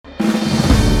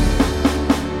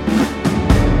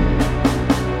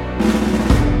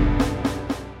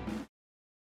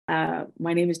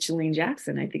My name is Jillian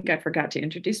Jackson. I think I forgot to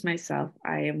introduce myself.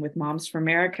 I am with Moms for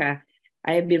America.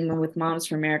 I have been with Moms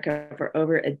for America for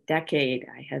over a decade.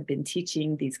 I have been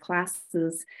teaching these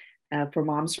classes for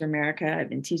Moms for America. I've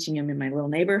been teaching them in my little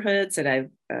neighborhoods that I've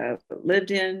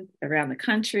lived in around the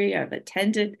country. I've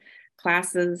attended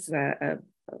classes the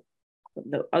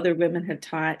other women have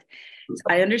taught. So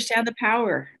I understand the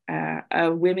power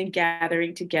of women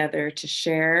gathering together to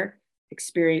share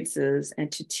experiences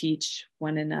and to teach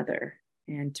one another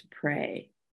and to pray,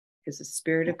 because the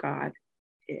Spirit of God,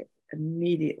 it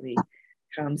immediately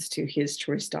comes to his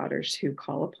choice daughters who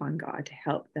call upon God to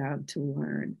help them to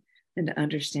learn and to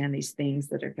understand these things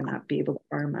that are going to be able to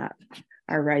arm up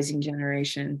our rising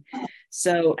generation.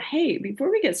 So, hey,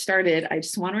 before we get started, I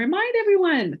just want to remind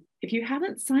everyone, if you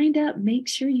haven't signed up, make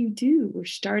sure you do. We're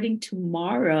starting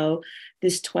tomorrow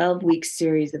this 12-week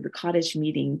series of the Cottage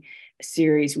Meeting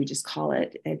series, we just call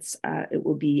it. It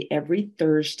will be every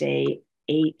Thursday,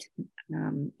 8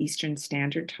 Eastern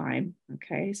Standard Time.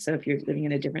 Okay, so if you're living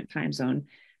in a different time zone,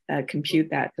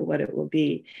 compute that to what it will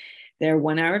be. They're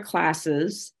 1-hour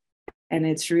classes, and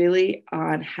it's really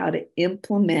on how to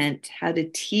implement, how to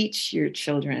teach your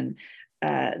children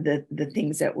the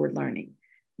things that we're learning.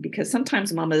 Because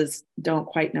sometimes mamas don't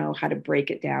quite know how to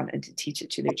break it down and to teach it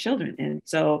to their children. And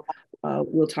so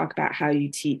we'll talk about how you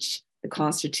teach the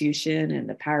Constitution and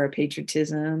the power of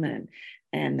patriotism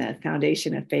and the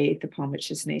foundation of faith upon which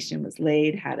this nation was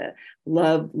laid, how to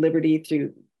love liberty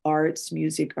through arts,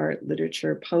 music, art,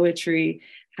 literature, poetry,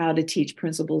 how to teach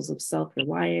principles of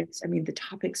self-reliance. I mean, the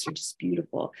topics are just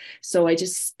beautiful. So I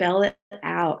just spell it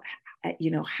out.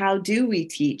 How do we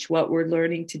teach what we're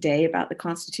learning today about the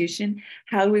Constitution?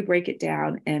 How do we break it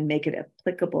down and make it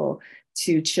applicable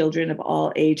to children of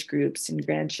all age groups and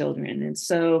grandchildren? And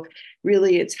so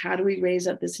really it's how do we raise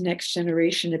up this next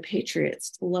generation of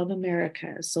patriots to love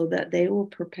America so that they will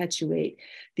perpetuate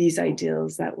these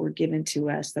ideals that were given to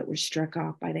us, that were struck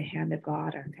off by the hand of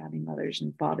God, our founding mothers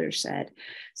and fathers said.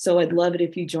 So I'd love it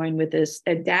if you join with us.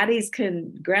 And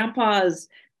grandpas,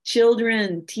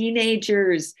 children,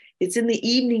 teenagers, it's in the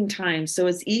evening time, so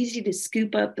it's easy to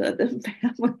scoop up the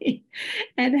family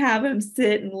and have them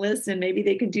sit and listen. Maybe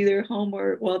they can do their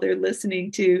homework while they're listening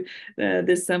to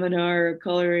this seminar or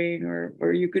coloring,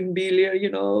 or you can be,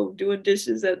 doing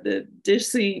dishes at the dish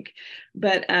sink.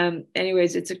 But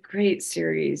anyways, it's a great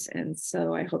series, and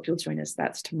so I hope you'll join us.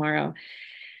 That's tomorrow.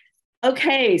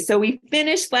 Okay, so we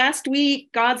finished last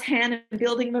week, God's Hand in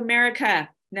Building of America.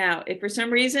 Now, if for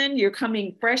some reason you're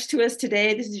coming fresh to us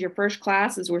today, this is your first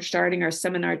class as we're starting our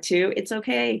seminar 2, it's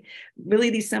okay. Really,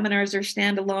 these seminars are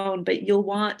standalone, but you'll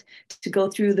want to go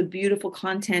through the beautiful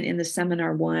content in the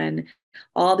seminar 1.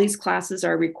 All these classes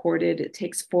are recorded. It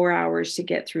takes 4 hours to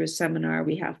get through a seminar.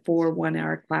 We have 4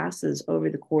 1-hour classes over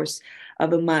the course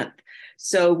of a month.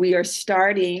 So we are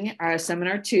starting our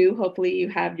seminar 2. Hopefully you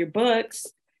have your books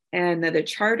and the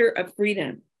Charter of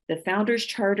Freedom. The Founders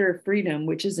Charter of Freedom,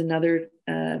 which is another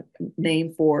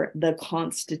name for the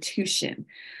Constitution.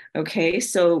 Okay,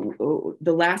 so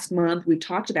the last month we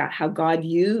talked about how God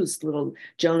used little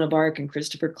Joan of Arc and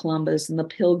Christopher Columbus and the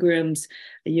Pilgrims,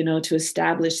 to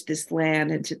establish this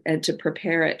land and to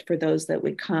prepare it for those that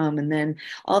would come. And then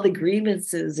all the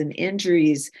grievances and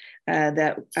injuries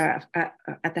that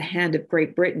at the hand of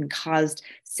Great Britain caused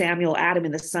Samuel Adams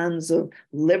and the Sons of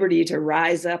Liberty to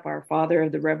rise up, our father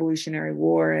of the Revolutionary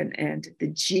War, and the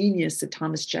genius of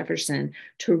Thomas Jefferson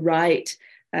to write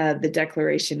the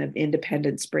Declaration of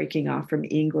Independence, breaking off from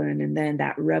England, and then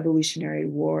that Revolutionary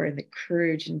War and the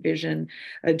courage and vision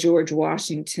of George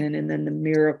Washington, and then the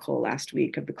miracle last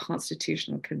week of the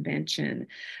Constitutional Convention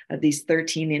of these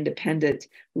 13 independent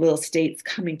little states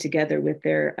coming together with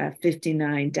their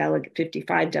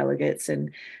 55 delegates.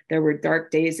 And there were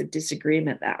dark days of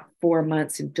disagreement, that 4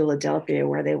 months in Philadelphia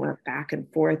where they went back and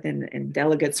forth, and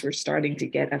delegates were starting to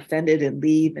get offended and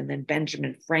leave. And then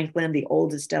Benjamin Franklin, the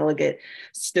oldest delegate,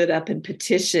 stood up and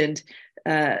petitioned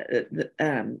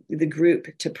the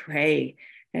group to pray.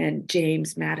 And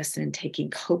James Madison, taking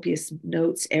copious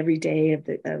notes every day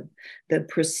of the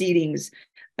proceedings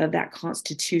of that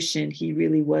Constitution. He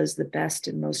really was the best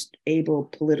and most able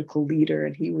political leader.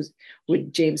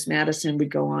 And James Madison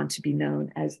would go on to be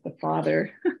known as the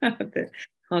father of the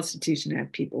Constitution. I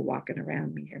have people walking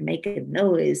around me here making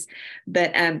noise,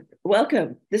 but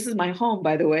welcome. This is my home,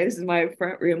 by the way. This is my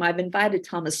front room. I've invited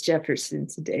Thomas Jefferson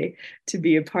today to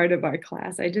be a part of our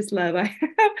class. I just love, if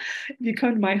you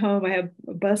come to my home, I have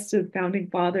a bust of founding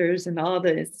fathers and all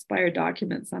the inspired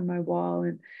documents on my wall.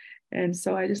 And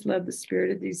so I just love the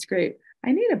spirit of these great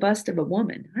I need a bust of a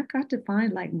woman. I've got to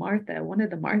find like Martha, one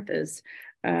of the Marthas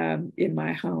in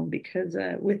my home, because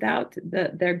without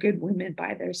their good women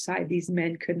by their side, these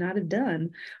men could not have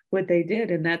done what they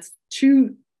did. And that's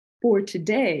true for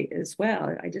today as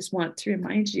well. I just want to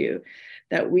remind you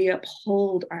that we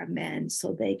uphold our men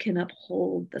so they can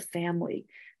uphold the family.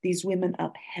 These women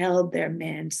upheld their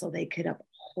men so they could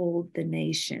uphold the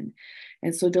nation.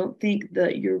 And so don't think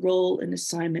that your role and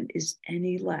assignment is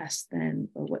any less than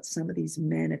what some of these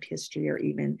men of history or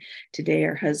even today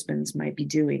our husbands might be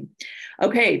doing.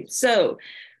 Okay, so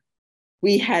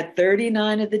we had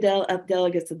 39 of the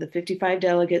delegates of the 55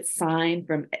 delegates signed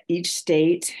from each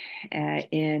state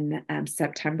in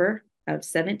September of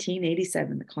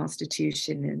 1787, the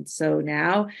Constitution. And so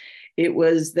now it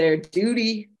was their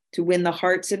duty to win the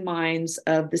hearts and minds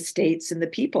of the states and the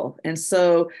people. And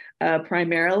so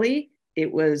primarily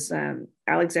it was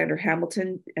Alexander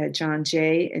Hamilton, John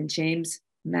Jay, and James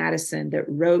Madison that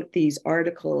wrote these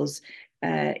articles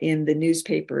in the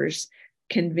newspapers,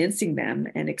 convincing them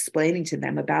and explaining to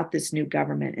them about this new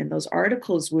government. And those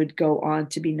articles would go on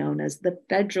to be known as the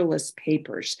Federalist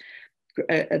Papers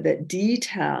that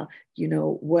detail,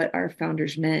 what our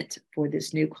founders meant for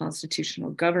this new constitutional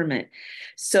government.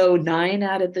 So 9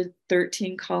 out of the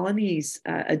 13 colonies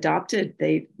adopted,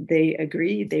 they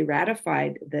agreed, they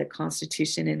ratified the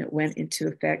Constitution, and it went into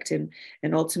effect and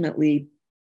ultimately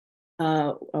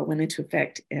went into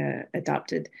effect,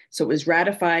 adopted. So it was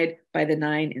ratified by the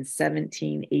 9 in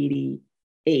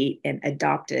 1788 and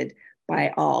adopted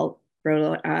by all.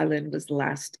 Rhode Island was the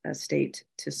last state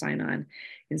to sign on.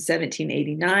 In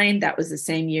 1789, that was the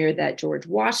same year that George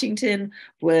Washington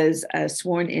was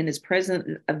sworn in as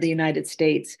president of the United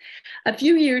States. A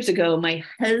few years ago, my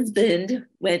husband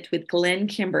went with Glenn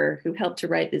Kimber, who helped to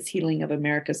write this Healing of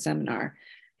America seminar.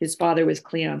 His father was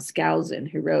Cleon Skousen,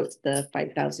 who wrote the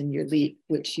 5,000-Year Leap,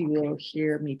 which you will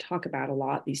hear me talk about a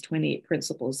lot, these 28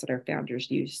 principles that our founders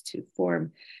used to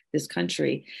form this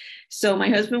country. So my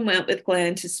husband went with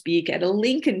Glenn to speak at a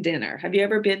Lincoln dinner. Have you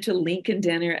ever been to a Lincoln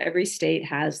dinner? Every state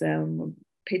has them,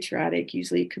 patriotic,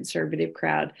 usually conservative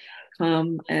crowd.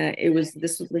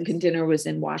 This Lincoln dinner was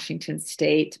in Washington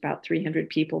State. About 300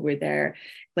 people were there.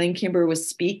 Glenn Kimber was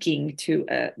speaking to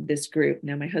this group.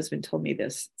 Now, my husband told me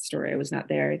this story. I was not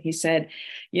there. And he said,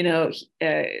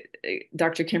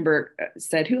 Dr. Kimber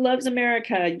said, "Who loves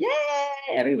America?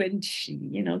 Yay!" Everyone,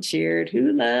 cheered.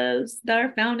 "Who loves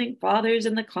our founding fathers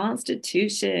and the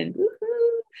Constitution?"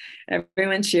 Woo-hoo.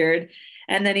 Everyone cheered.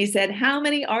 And then he said, "How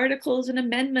many articles and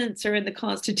amendments are in the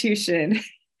Constitution?"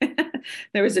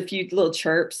 There was a few little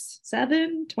chirps,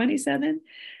 27.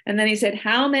 And then he said,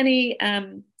 "How many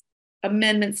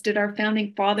amendments did our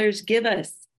founding fathers give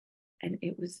us?" And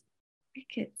it was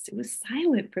crickets. It was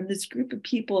silent from this group of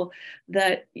people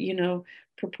that,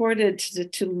 purported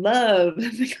to love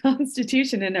the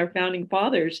Constitution and our founding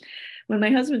fathers. When my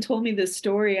husband told me this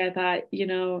story, I thought,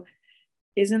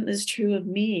 isn't this true of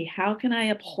me? How can I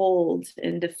uphold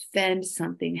and defend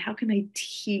something? How can I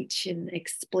teach and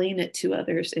explain it to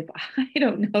others if I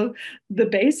don't know the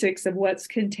basics of what's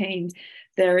contained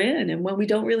therein? And when we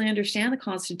don't really understand the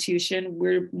Constitution,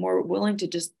 we're more willing to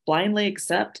just blindly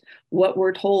accept what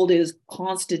we're told is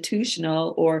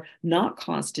constitutional or not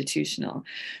constitutional.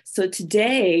 So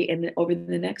today, and over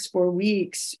the next 4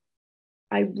 weeks,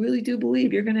 I really do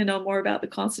believe you're going to know more about the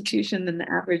Constitution than the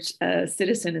average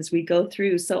citizen as we go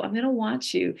through. So I'm going to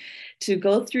want you to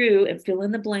go through and fill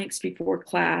in the blanks before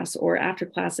class or after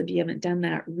class if you haven't done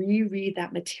that. Reread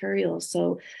that material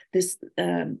so this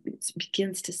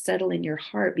begins to settle in your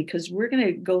heart, because we're going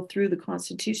to go through the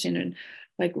Constitution and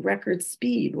like record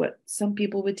speed, what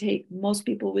most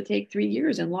people would take 3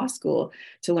 years in law school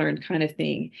to learn, kind of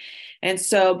thing. And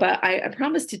so, but I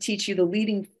promise to teach you the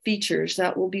leading features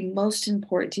that will be most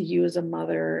important to you as a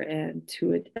mother, and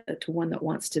to one that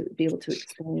wants to be able to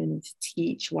explain and to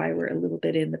teach why we're a little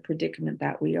bit in the predicament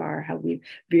that we are, how we've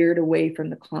veered away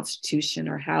from the Constitution,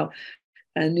 or how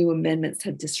new amendments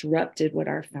have disrupted what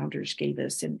our founders gave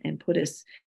us and put us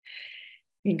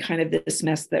in kind of this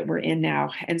mess that we're in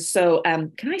now. And so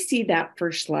can I see that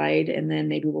first slide? And then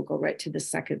maybe we'll go right to the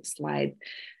second slide.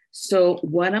 So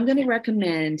what I'm going to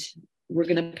recommend, we're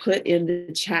going to put in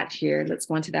the chat here, let's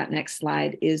go on to that next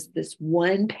slide, is this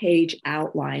 1-page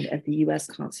outline of the US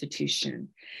Constitution.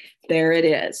 There it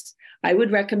is. I would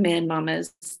recommend,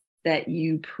 mamas, that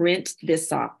you print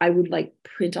this off. I would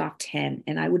print off 10,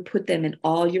 and I would put them in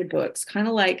all your books, kind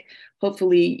of like,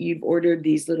 hopefully you've ordered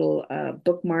these little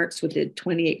bookmarks with the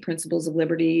 28 Principles of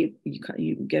Liberty.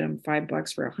 You get them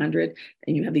 $5 for 100,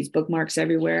 and you have these bookmarks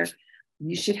everywhere.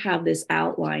 You should have this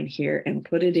outline here and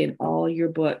put it in all your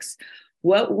books.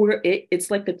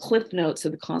 It's like the cliff notes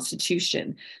of the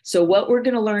Constitution. So what we're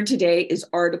going to learn today is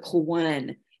Article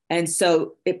 1. And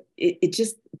so it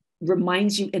just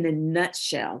reminds you in a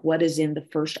nutshell what is in the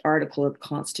first article of the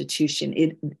Constitution.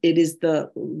 It is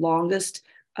the longest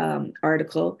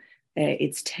article.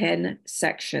 It's 10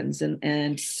 sections.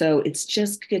 And so it's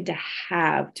just good to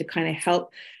have to kind of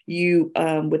help you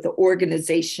with the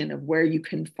organization of where you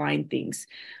can find things.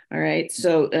 All right.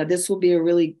 So this will be a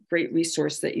really great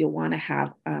resource that you'll want to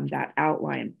have that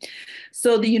outline.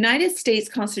 So the United States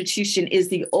Constitution is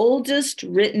the oldest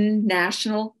written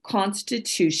national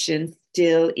constitution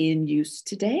still in use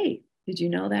today. Did you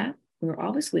know that? We're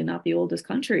obviously not the oldest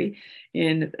country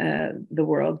in the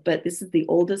world, but this is the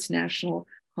oldest national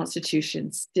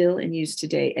constitution still in use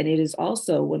today. And it is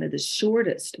also one of the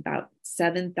shortest, about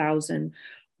 7,000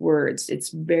 words. It's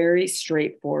very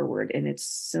straightforward and it's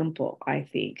simple, I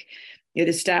think. It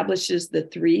establishes the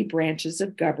three branches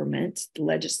of government: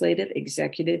 legislative,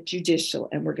 executive, judicial.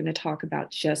 And we're going to talk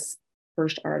about just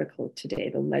first article today,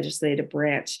 the legislative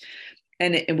branch.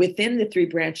 And within the three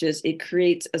branches, it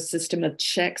creates a system of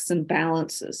checks and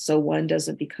balances, so one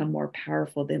doesn't become more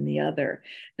powerful than the other.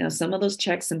 Now, some of those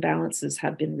checks and balances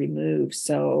have been removed.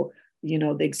 So,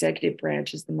 the executive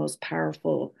branch is the most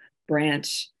powerful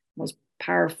branch, most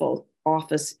powerful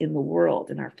office in the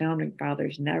world. And our founding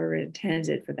fathers never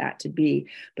intended for that to be.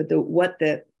 But what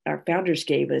our founders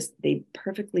gave us, they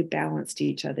perfectly balanced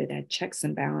each other. They had checks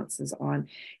and balances on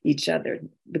each other.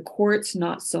 The courts,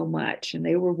 not so much. And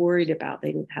they were worried about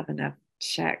they didn't have enough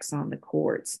checks on the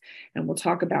courts. And we'll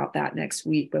talk about that next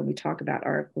week when we talk about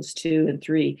Articles 2 and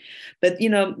 3. But,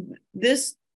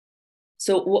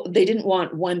 so they didn't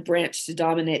want one branch to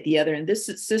dominate the other. And this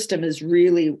system is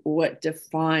really what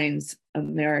defines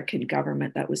American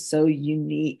government that was so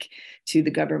unique to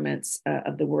the governments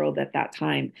of the world at that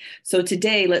time. So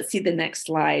today, let's see the next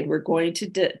slide. We're going to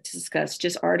discuss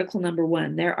just article number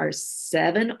 1. There are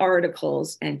 7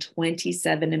 articles and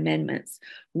 27 amendments.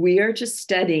 We are just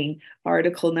studying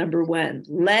article number 1,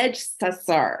 Leg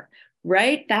Cesar.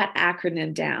 Write that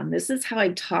acronym down. This is how I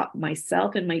taught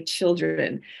myself and my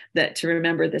children to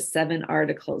remember the 7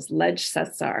 articles. Leg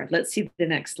Cesar. Let's see the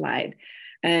next slide.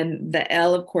 And the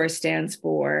L, of course, stands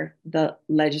for the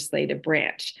legislative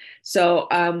branch. So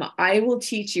I will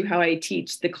teach you how I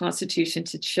teach the Constitution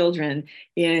to children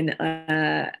in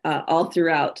all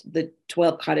throughout the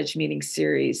 12 Cottage Meeting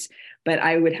series. But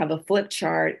I would have a flip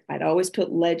chart. I'd always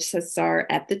put Leg Cesar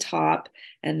at the top.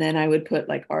 And then I would put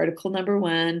like article number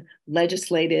 1,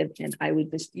 legislative. And I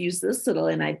would just use this little,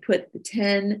 and I'd put the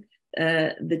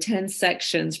 10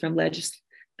 sections from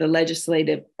the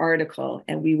legislative article.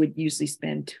 And we would usually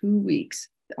spend 2 weeks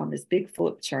on this big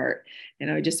flip chart. And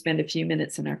I would just spend a few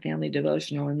minutes in our family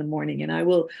devotional in the morning. And I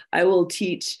will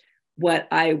teach what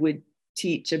I would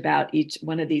teach about each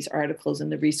one of these articles and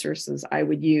the resources I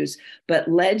would use. But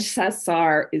Leg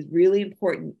Cesar is really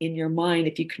important in your mind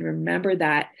if you can remember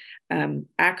that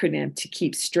acronym to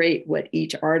keep straight what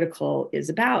each article is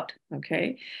about.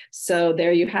 Okay, so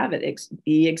there you have it.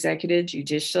 The executive,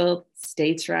 judicial,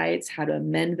 states' rights, how to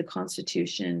amend the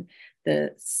Constitution,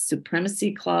 the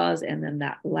supremacy clause, and then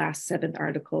that last 7th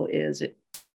article is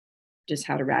just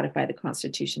how to ratify the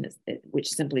Constitution, which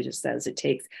simply just says it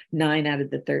takes 9 out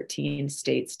of the 13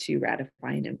 states to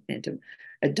ratify and to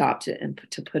adopt it and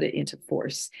to put it into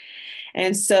force.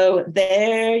 And so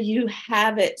there you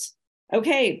have it.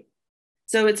 Okay,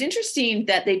 so it's interesting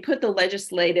that they put the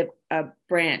legislative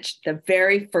branch, the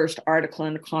very first article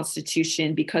in the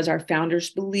Constitution, because our founders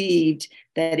believed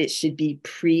that it should be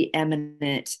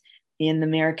preeminent in the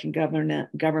American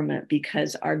government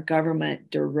because our government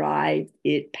derived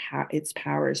its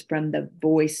powers from the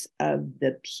voice of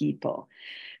the people.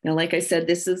 Now, like I said,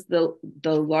 this is the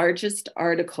largest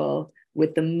article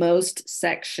with the most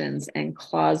sections and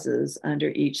clauses under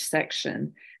each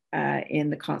section in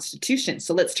the Constitution.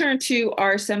 So let's turn to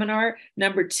our seminar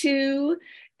number 2.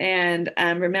 And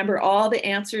remember, all the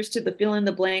answers to the fill in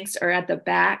the blanks are at the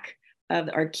back of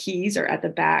our keys are at the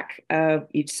back of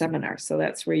each seminar. So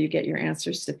that's where you get your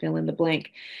answers to fill in the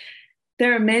blank.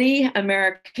 There are many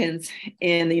Americans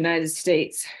in the United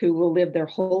States who will live their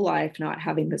whole life not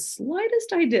having the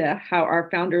slightest idea how our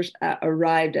founders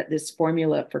arrived at this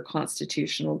formula for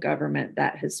constitutional government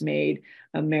that has made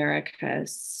America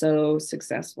so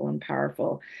successful and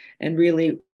powerful, and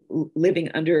really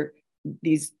living under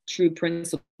these true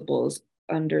principles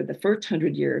under the first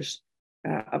 100 years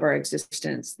of our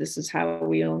existence. This is how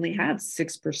we only had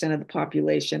 6% of the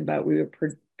population, but we were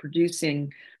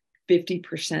producing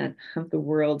 50% of the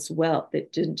world's wealth.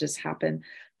 It didn't just happen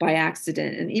by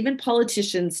accident. And even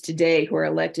politicians today who are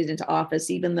elected into office,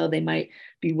 even though they might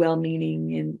be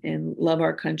well-meaning and love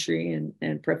our country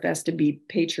and profess to be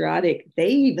patriotic, they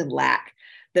even lack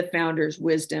the founders'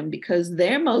 wisdom because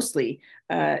they're mostly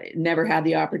never had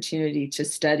the opportunity to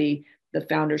study the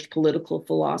founders' political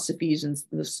philosophies and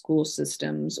the school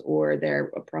systems or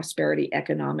their prosperity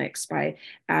economics by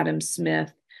Adam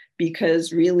Smith,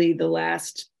 because really the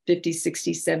last 50,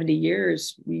 60, 70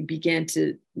 years, we began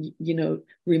to,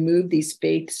 remove these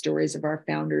faith stories of our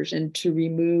founders and to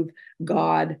remove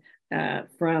God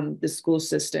from the school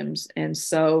systems. And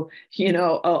so,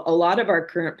 a lot of our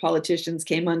current politicians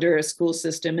came under a school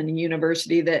system and a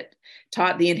university that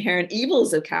taught the inherent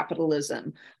evils of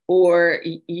capitalism or,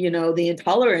 the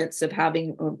intolerance of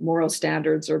having moral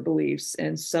standards or beliefs.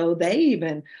 And so they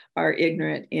even are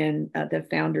ignorant in the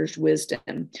founders'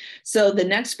 wisdom. So the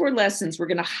next 4 lessons, we're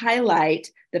going to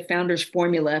highlight the founders'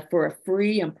 formula for a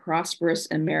free and prosperous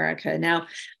America. Now,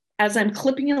 as I'm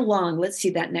clipping along, let's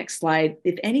see that next slide.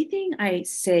 If anything I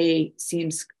say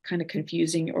seems kind of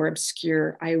confusing or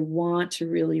obscure, I want to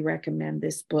really recommend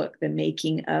this book, The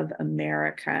Making of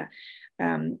America.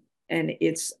 And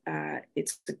it's a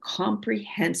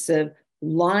comprehensive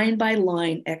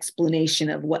line-by-line explanation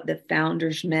of what the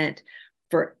founders meant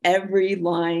for every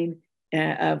line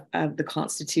of the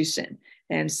Constitution.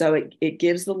 And so it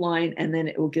gives the line, and then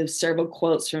it will give several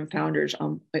quotes from founders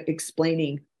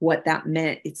explaining what that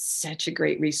meant. It's such a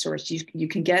great resource. You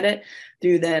can get it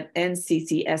through the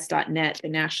nccs.net, the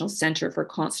National Center for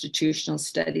Constitutional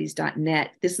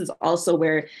Studies.net. This is also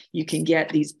where you can get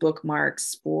these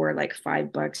bookmarks for like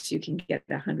 $5. You can get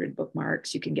 100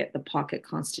 bookmarks. You can get the pocket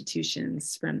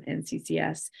constitutions from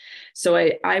NCCS. So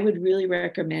I would really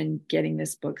recommend getting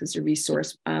this book as a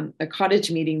resource. A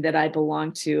cottage meeting that I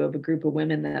belong to of a group of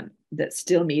women that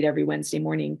still meet every Wednesday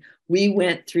morning, we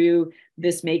went through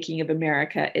this Making of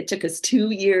America. It took us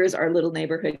 2 years, our little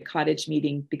neighborhood cottage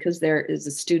meeting, because there is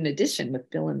a student edition with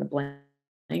fill in the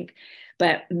blank.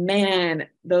 But man,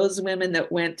 those women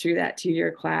that went through that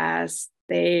 2-year class,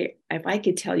 if I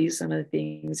could tell you some of the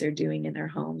things they're doing in their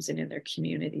homes and in their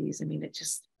communities, I mean, it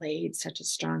just laid such a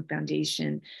strong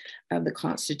foundation of the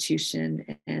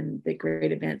Constitution and the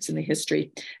great events in the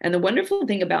history. And the wonderful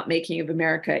thing about Making of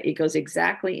America, it goes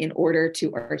exactly in order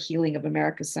to our Healing of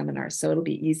America seminar. So it'll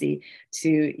be easy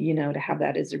to, to have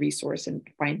that as a resource and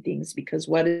find things, because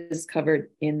what is covered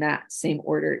in that same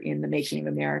order in the Making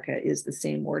of America is the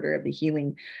same order of the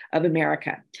Healing of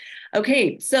America.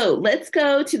 Okay, so let's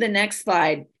go to the next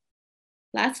slide.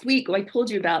 Last week, I told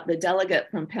you about the delegate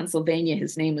from Pennsylvania.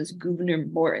 His name was Gouverneur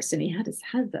Morris, and he had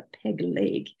a peg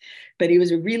leg, but he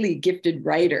was a really gifted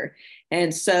writer.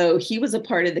 And so he was a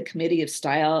part of the Committee of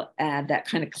Style that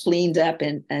kind of cleaned up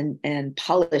and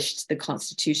polished the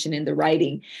Constitution in the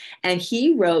writing. And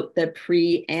he wrote the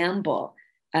preamble.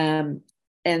 And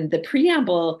the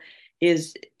preamble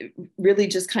is really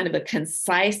just kind of a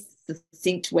concise,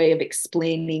 succinct way of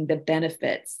explaining the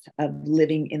benefits of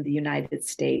living in the United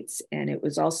States. And it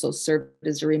was also served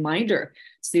as a reminder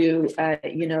to,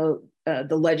 the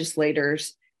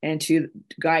legislators and to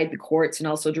guide the courts, and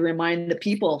also to remind the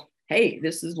people, hey,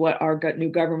 this is what our new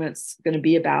government's going to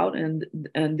be about. And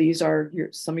these are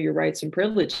some of your rights and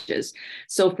privileges.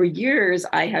 So for years,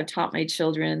 I have taught my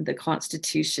children the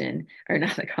Constitution, or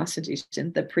not the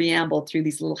Constitution, the preamble through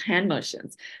these little hand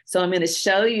motions. So I'm going to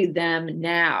show you them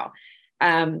now.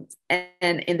 And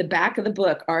in the back of the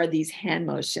book are these hand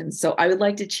motions. So I would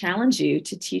like to challenge you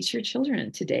to teach your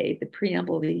children today the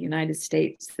preamble of the United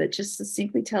States that just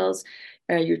succinctly tells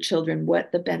your children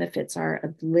what the benefits are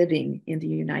of living in the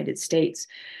United States.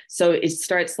 So it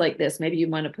starts like this. Maybe you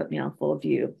want to put me on full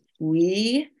view.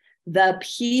 We, the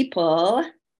people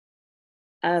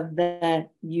of the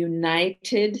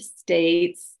United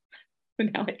States,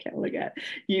 now I can't look at,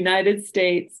 United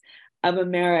States of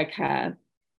America,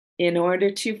 in order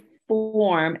to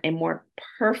form a more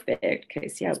perfect, okay,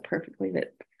 see how perfectly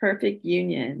that perfect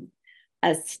union,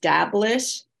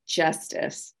 establish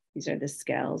justice. These are the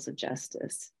scales of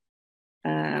justice.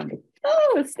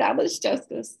 Establish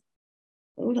justice.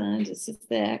 Hold on just a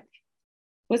sec.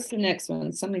 What's the next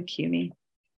one? Someone cue me.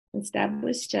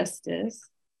 Establish justice.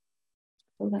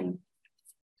 Hold on.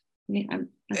 I'm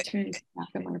turning back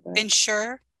on my book.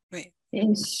 Ensure. Wait.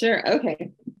 Ensure.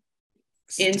 Okay.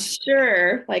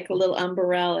 Ensure, like a little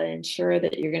umbrella, ensure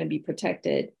that you're going to be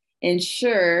protected.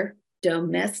 Ensure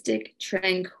domestic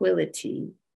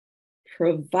tranquility.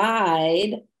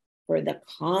 Provide for the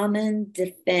common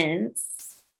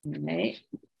defense. Right?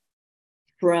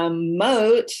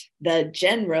 Promote the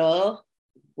general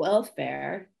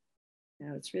welfare.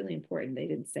 Now, it's really important. They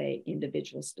didn't say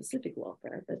individual specific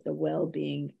welfare, but the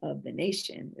well-being of the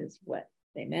nation is what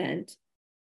they meant.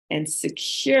 And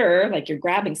secure, like you're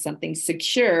grabbing something,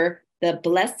 secure the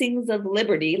blessings of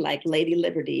liberty, like Lady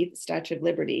Liberty, the Statue of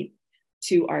Liberty,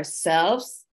 to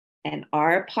ourselves and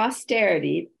our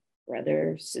posterity,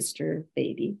 brother, sister,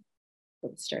 baby,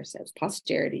 star says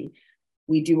posterity.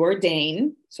 We do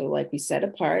ordain, so like we set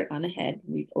apart on a head,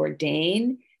 we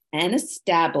ordain and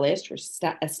establish, or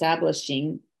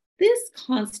establishing this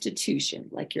constitution,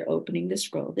 like you're opening the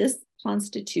scroll, this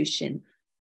constitution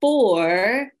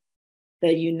for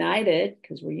the United,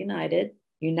 because we're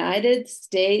United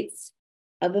States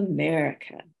of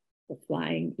America, the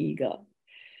Flying Eagle.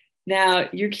 Now,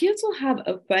 your kids will have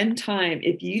a fun time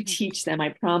if you teach them, I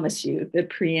promise you, the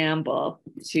preamble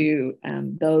to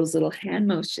those little hand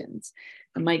motions.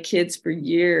 And my kids, for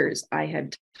years, I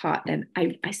had taught, and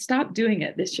I stopped doing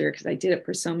it this year because I did it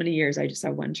for so many years. I just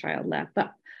have one child left.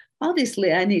 But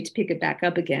obviously, I need to pick it back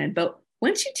up again. But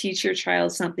once you teach your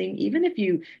child something, even if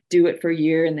you do it for a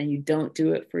year and then you don't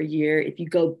do it for a year, if you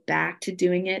go back to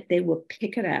doing it, they will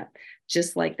pick it up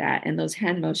just like that. And those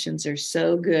hand motions are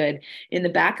so good. In the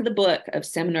back of the book of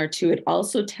Seminar 2, it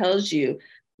also tells you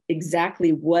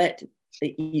exactly what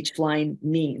each line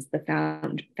means, the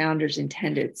founders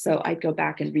intended. So I'd go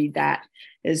back and read that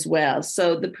as well.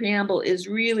 So the preamble is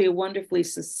really a wonderfully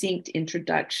succinct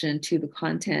introduction to the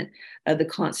content of the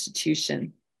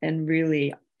Constitution, and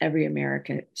really every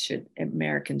American should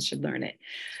learn it.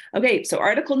 Okay, so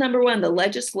article number 1, the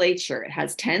legislature. It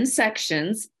has 10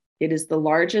 sections. It is the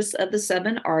largest of the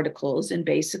 7 articles, and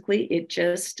basically it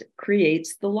just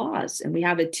creates the laws. And we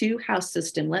have a 2-house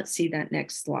system. Let's see that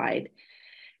next slide.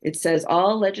 It says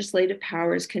all legislative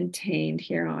powers contained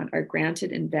hereon are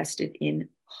granted and vested in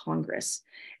Congress.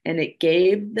 And it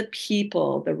gave the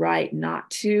people the right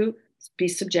not to be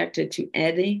subjected to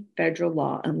any federal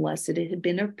law unless it had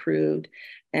been approved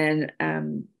and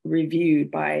reviewed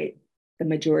by the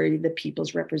majority of the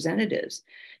people's representatives.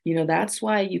 You know, that's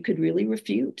why you could really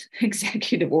refute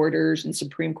executive orders and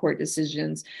Supreme Court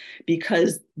decisions,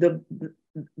 because the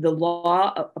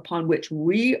law upon which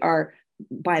we are,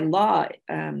 by law,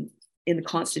 in the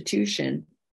Constitution,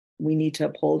 we need to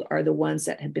uphold are the ones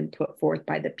that have been put forth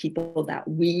by the people that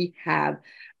we have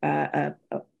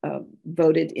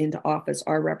voted into office,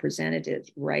 our representatives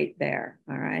right there.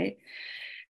 All right.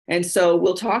 And so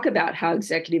we'll talk about how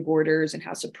executive orders and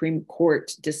how Supreme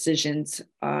Court decisions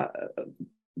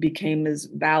became as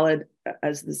valid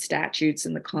as the statutes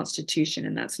and the Constitution.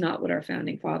 And that's not what our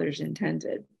founding fathers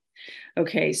intended.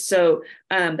 Okay, so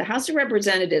the House of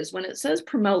Representatives, when it says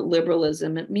promote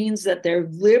liberalism, it means that they're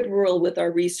liberal with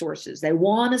our resources. They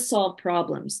want to solve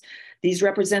problems. These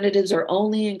representatives are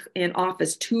only in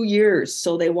office 2 years,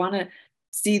 so they want to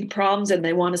see the problems and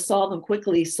they want to solve them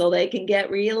quickly so they can get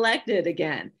reelected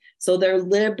again. So they're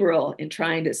liberal in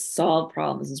trying to solve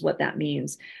problems, is what that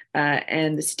means.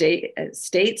 And the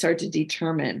states are to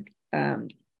determine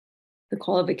the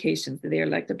qualifications. They are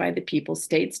elected by the people.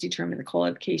 States determine the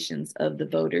qualifications of the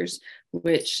voters,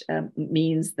 which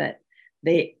means that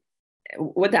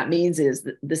what that means is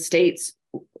that the states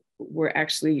were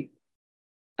actually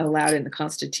allowed in the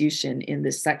Constitution in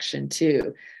this section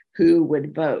 2 who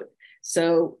would vote.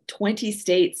 So 20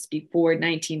 states before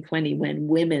 1920, when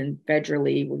women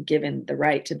federally were given the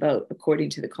right to vote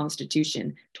according to the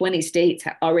Constitution, 20 states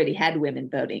already had women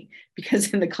voting,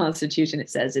 because in the Constitution it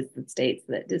says it's the states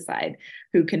that decide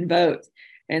who can vote.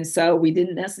 And so we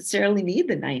didn't necessarily need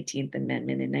the 19th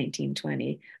Amendment in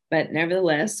 1920, but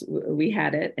nevertheless, we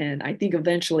had it. And I think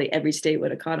eventually every state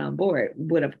would have hopped on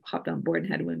board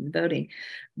and had women voting.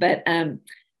 But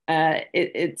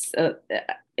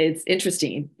it's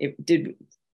interesting. It did,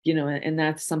 you know, and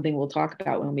that's something we'll talk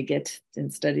about when we get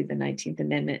and study the 19th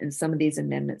Amendment and some of these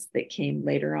amendments that came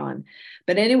later on.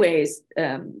 But anyways,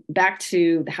 back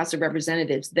to the House of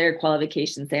Representatives, their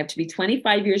qualifications. They have to be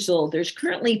 25 years old. There's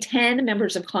currently 10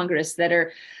 members of Congress that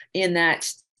are in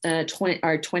that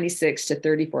 26 to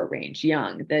 34 range,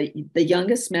 young. The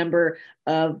youngest member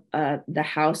of the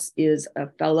House is a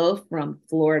fellow from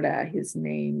Florida. His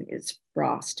name is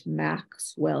Frost,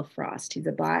 Maxwell Frost. He's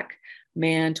a Black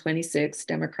man, 26,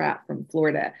 Democrat from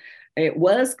Florida. It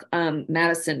was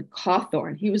Madison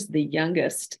Cawthorn. He was the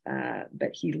youngest,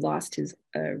 but he lost his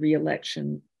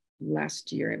re-election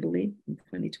last year, I believe, in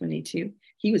 2022.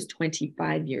 He was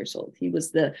 25 years old. He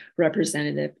was the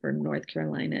representative for North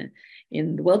Carolina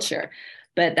in the wheelchair.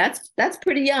 But that's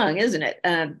pretty young, isn't it?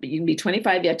 You can be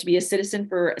 25. You have to be a citizen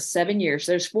for 7 years.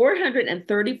 There's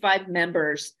 435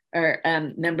 members or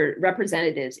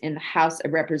representatives in the House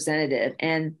of Representatives,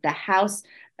 and the House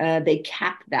they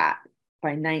capped that by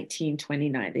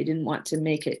 1929. They didn't want to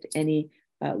make it any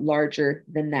larger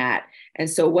than that. And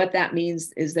so what that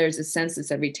means is there's a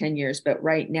census every 10 years, but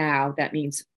right now that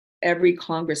means every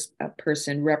Congress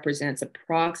person represents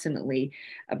approximately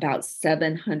about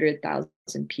 700,000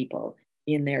 people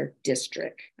in their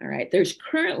district. All right. There's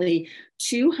currently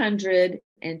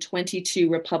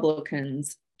 222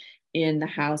 Republicans in the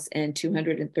House and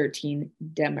 213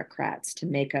 Democrats to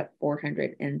make up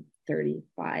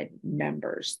 435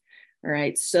 members. All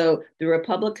right. So the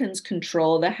Republicans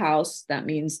control the House. That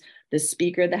means the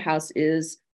Speaker of the House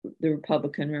is the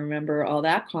Republican. Remember all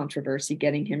that controversy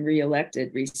getting him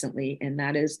reelected recently, and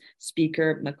that is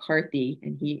Speaker McCarthy,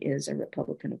 and he is a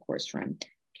Republican, of course, from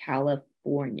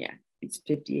California. He's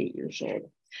 58 years old.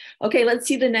 Okay, let's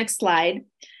see the next slide.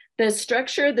 The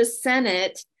structure of the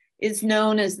Senate is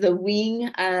known as the wing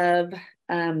of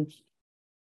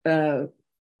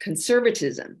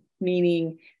conservatism,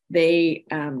 meaning they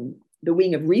the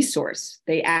wing of resource.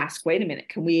 They ask, wait a minute,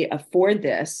 can we afford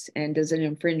this? And does it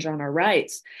infringe on our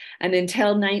rights? And until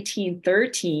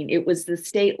 1913, it was the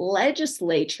state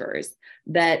legislatures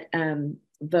that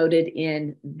voted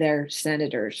in their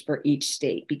senators for each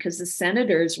state, because the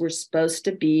senators were supposed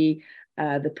to be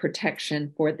the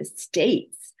protection for the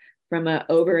states from an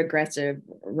over-aggressive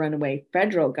runaway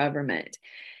federal government.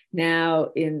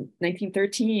 Now, in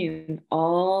 1913,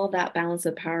 all that balance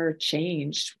of power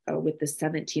changed with the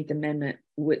 17th Amendment,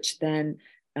 which then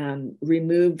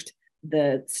removed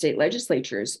the state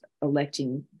legislatures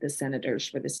electing the senators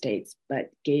for the states,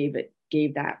 but gave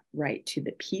that right to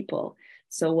the people.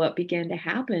 So what began to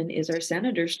happen is our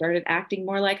senators started acting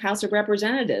more like House of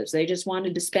Representatives. They just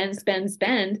wanted to spend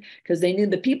because they knew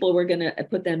the people were going to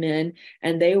put them in,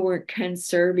 and they weren't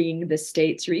conserving the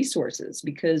state's resources,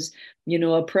 because, you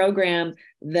know, a program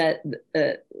that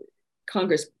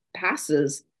Congress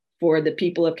passes for the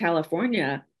people of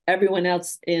California, everyone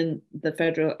else in the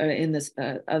federal, in this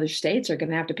other states are going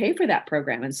to have to pay for that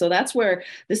program. And so that's where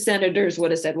the senators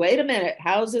would have said, wait a minute,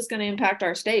 how is this going to impact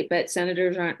our state? But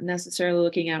senators aren't necessarily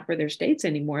looking out for their states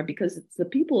anymore, because it's the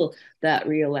people that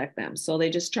reelect them. So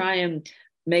they just try and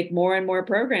make more and more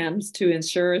programs to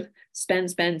ensure spend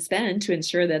to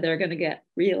ensure that they're going to get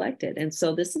reelected. And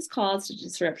so this has caused a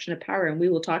disruption of power. And we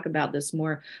will talk about this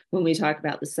more when we talk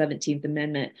about the 17th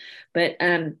Amendment. But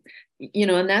you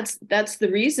know, and that's the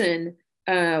reason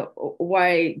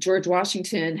why George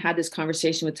Washington had this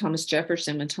conversation with Thomas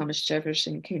Jefferson when Thomas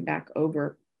Jefferson came back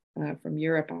over from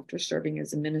Europe after serving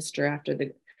as a minister after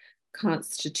the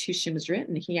Constitution was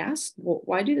written. He asked, well,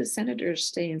 why do the senators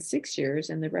stay in 6 years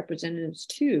and the representatives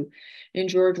 2? And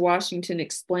George Washington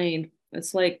explained,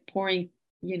 it's like pouring,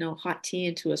 you know, hot tea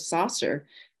into a saucer.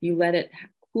 You let it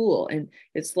cool, and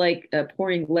it's like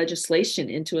pouring legislation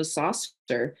into a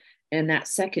saucer. And that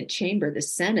second chamber, the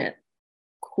Senate,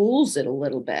 cools it a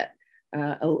little bit.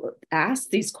 Ask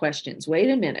these questions. Wait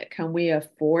a minute, can we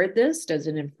afford this? Does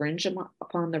it infringe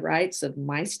upon the rights of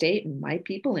my state and my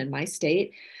people in my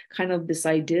state? Kind of this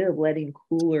idea of letting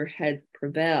cooler head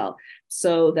prevail,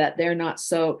 so that they're not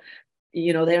so,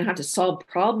 you know, they don't have to solve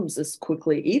problems as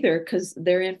quickly either, because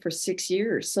they're in for 6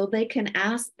 years. So they can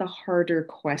ask the harder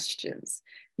questions,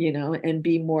 you know, and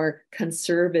be more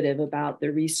conservative about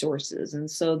the resources. And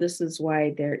so this is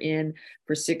why they're in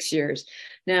for 6 years.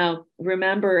 Now,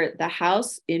 remember, the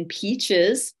House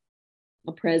impeaches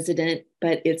a president,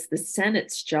 but it's the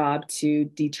Senate's job to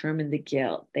determine the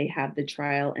guilt. They have the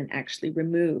trial and actually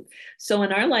remove. So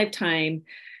in our lifetime,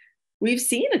 we've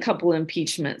seen a couple of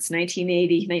impeachments,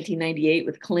 1980, 1998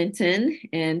 with Clinton,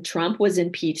 and Trump was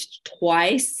impeached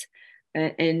twice.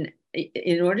 And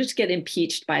in order to get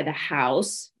impeached by the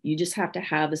House, you just have to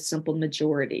have a simple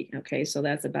majority. Okay, so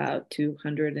that's about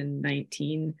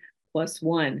 219 plus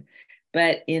 1.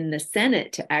 But in the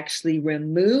Senate, to actually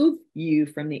remove you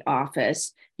from the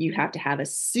office, you have to have a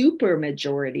super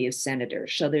majority of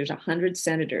senators. So there's 100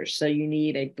 senators. So you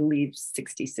need, I believe,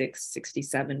 66,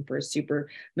 67 for a super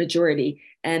majority.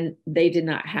 And they did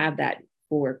not have that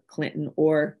for Clinton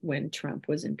or when Trump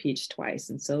was impeached twice.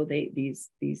 And so these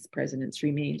presidents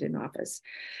remained in office.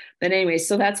 But anyway,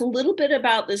 so that's a little bit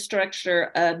about the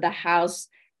structure of the House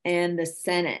and the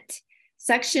Senate.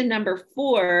 Section number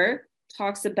 4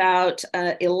 talks about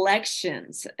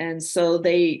elections. And so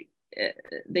they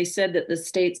said that the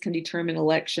states can determine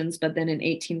elections, but then in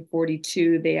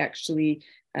 1842, they actually,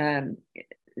 in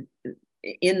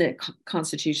the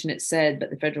Constitution, it said, but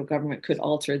the federal government could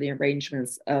alter the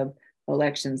arrangements of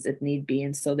elections if need be.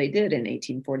 And so they did in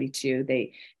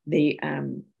 1842. They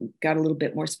got a little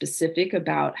bit more specific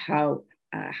about how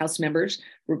House members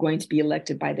were going to be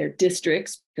elected by their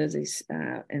districts because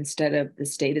instead of the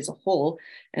state as a whole.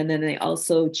 And then they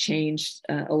also changed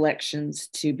elections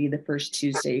to be the first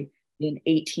Tuesday in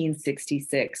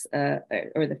 1866,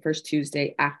 or the first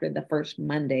Tuesday after the first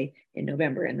Monday in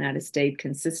November, and that has stayed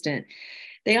consistent.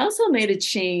 They also made a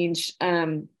change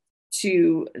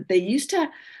to they used to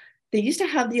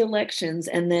have the elections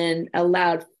and then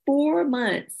allowed 4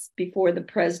 months before the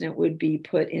president would be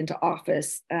put into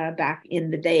office back in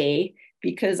the day,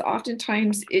 because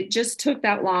oftentimes it just took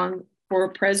that long for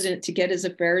a president to get his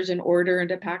affairs in order and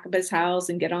to pack up his house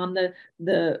and get on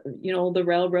the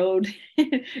railroad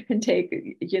and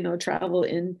take travel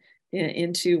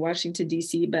into Washington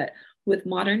D.C. But with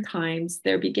modern times,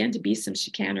 there began to be some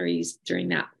chicaneries during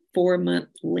that 4-month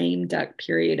lame duck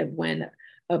period of when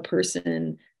a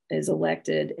person is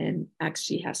elected and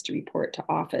actually has to report to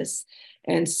office.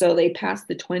 And so they passed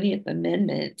the 20th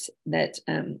Amendment that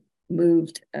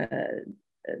moved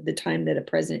the time that a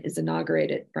president is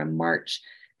inaugurated from March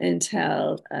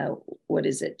until,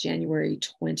 January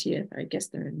 20th? I guess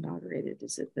they're inaugurated.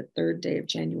 Is it the third day of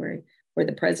January? Where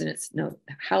the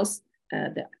House,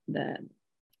 the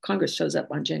Congress shows up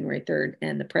on January 3rd,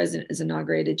 and the president is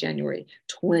inaugurated January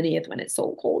 20th when it's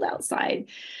so cold outside.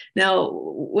 Now,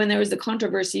 when there was the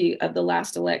controversy of the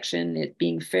last election, it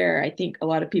being fair, I think a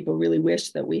lot of people really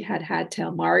wish that we had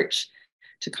till March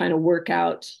to kind of work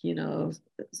out,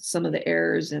 some of the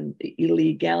errors and the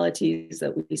illegalities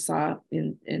that we saw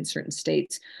in certain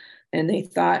states. And they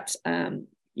thought,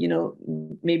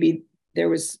 maybe there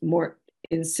was more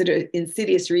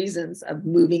insidious reasons of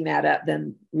moving that up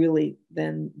than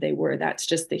they were. That's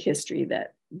just the history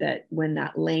that when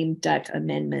that lame duck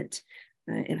amendment,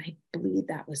 and I believe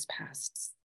that was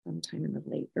passed sometime in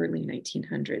the early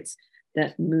 1900s,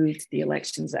 that moved the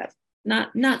elections up.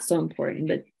 Not so important,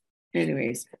 but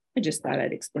anyways, I just thought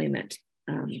I'd explain that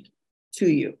to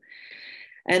you.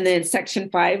 And then Section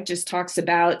 5 just talks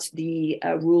about the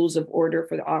rules of order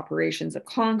for the operations of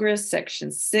Congress.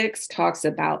 Section 6 talks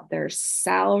about their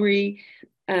salary.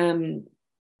 And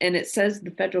it says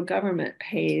the federal government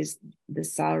pays the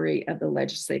salary of the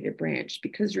legislative branch.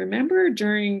 Because remember,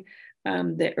 during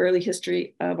the early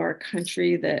history of our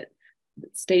country, that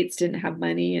states didn't have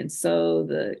money. And so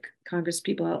the Congress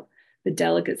people, the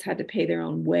delegates, had to pay their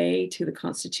own way to the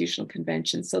Constitutional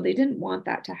Convention. So they didn't want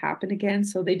that to happen again.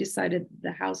 So they decided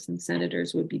the House and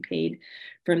senators would be paid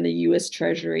from the US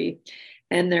Treasury.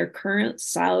 And their current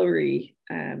salary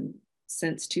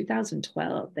since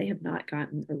 2012, they have not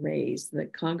gotten a raise. The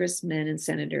congressmen and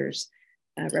senators,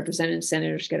 representative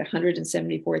senators, get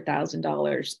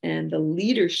 $174,000, and the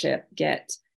leadership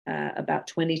get about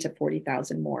 $20,000 to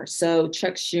 $40,000 more. So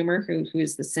Chuck Schumer, who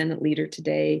is the Senate leader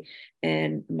today,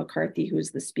 and McCarthy, who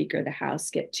is the Speaker of the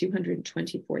House, get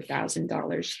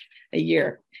 $224,000 a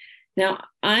year. Now,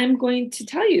 I'm going to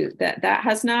tell you that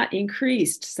has not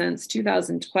increased since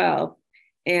 2012.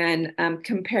 And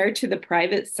compared to the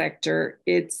private sector,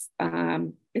 it's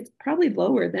probably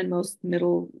lower than most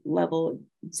middle-level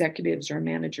executives or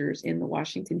managers in the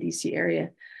Washington, D.C.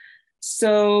 area.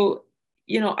 So,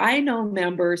 I know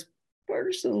members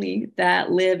personally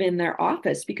that live in their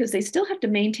office because they still have to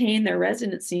maintain their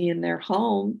residency in their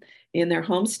home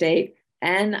state,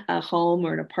 and a home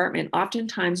or an apartment.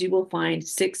 Oftentimes you will find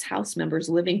 6 house members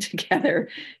living together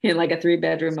in like a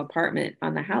 3-bedroom apartment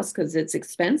on the house because it's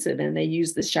expensive, and they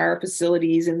use the shower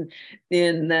facilities and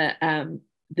in the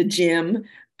gym,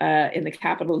 in the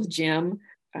Capitol's gym,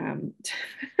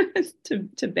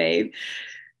 to bathe.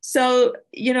 So,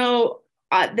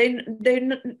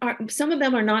 some of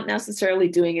them are not necessarily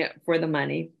doing it for the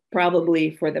money,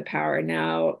 probably for the power.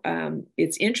 Now,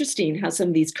 it's interesting how some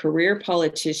of these career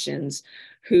politicians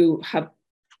who have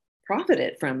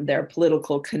profited from their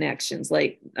political connections,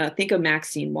 like think of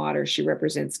Maxine Waters. She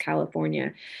represents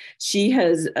California. She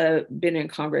has been in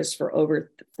Congress for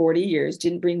over 40 years,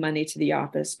 didn't bring money to the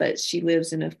office, but she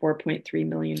lives in a $4.3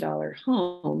 million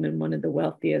home in one of the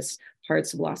wealthiest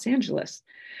parts of Los Angeles.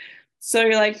 So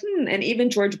you're like, and even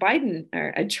President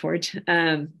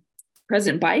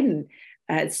Biden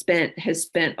has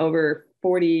spent over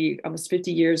 40, almost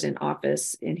 50 years in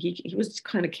office, and he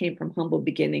came from humble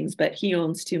beginnings, but he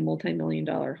owns 2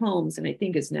 multi-million-dollar homes, and I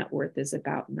think his net worth is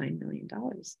about $9 million.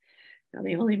 Now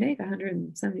they only make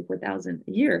 $174,000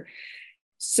 a year.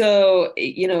 So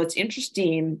it's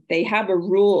interesting. They have a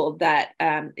rule that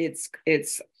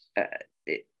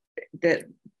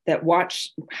that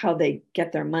watch how they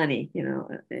get their money,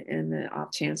 and the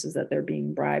off chances that they're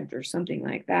being bribed or something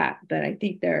like that. But I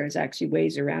think there's actually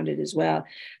ways around it as well.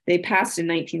 They passed in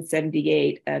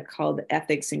 1978 called the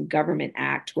Ethics in Government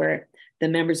Act, where the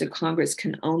members of Congress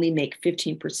can only make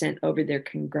 15% over their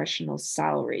congressional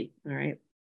salary. All right.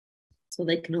 So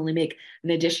they can only make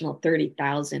an additional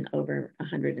 30,000 over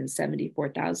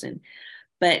 174,000.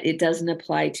 But it doesn't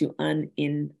apply to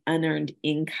unearned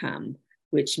income,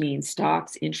 which means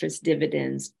stocks, interest,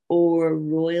 dividends, or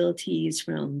royalties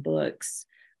from books.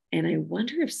 And I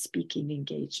wonder if speaking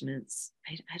engagements,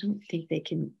 I don't think they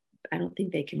can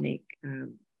make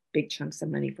big chunks of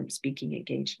money from speaking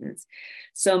engagements.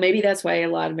 So maybe that's why a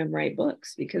lot of them write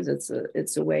books, because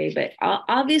it's a way. But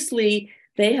obviously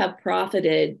they have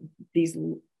profited, these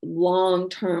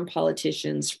long-term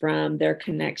politicians, from their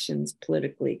connections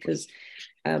politically, because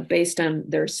based on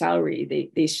their salary,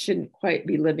 they shouldn't quite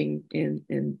be living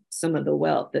in some of the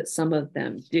wealth that some of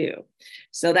them do.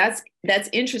 So that's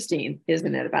interesting,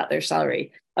 isn't it, about their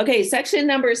salary? Okay, section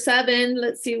number 7,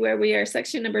 let's see where we are.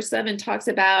 Section number 7 talks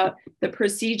about the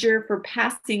procedure for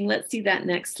passing, let's see that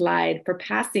next slide, for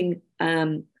passing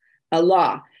a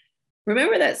law.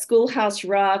 Remember that Schoolhouse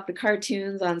Rock, the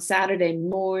cartoons on Saturday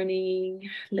morning?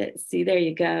 Let's see, there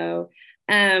you go.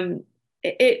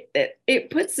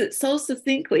 It puts it so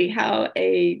succinctly how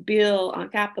a bill on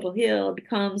Capitol Hill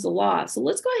becomes a law. So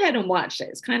let's go ahead and watch it.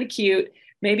 It's kind of cute.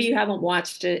 Maybe you haven't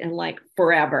watched it in like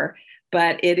forever,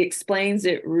 but it explains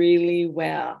it really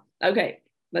well. Okay,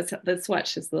 let's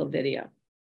watch this little video.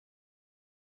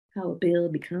 How a bill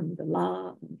becomes a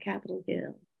law on Capitol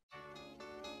Hill.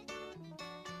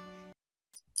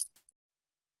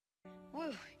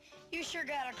 Woo, you sure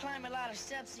gotta climb a lot of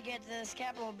steps to get to this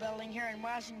Capitol building here in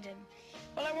Washington.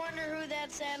 Well, I wonder who that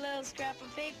sad little scrap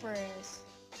of paper is.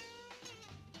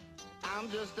 I'm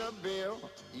just a bill,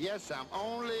 yes, I'm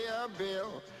only a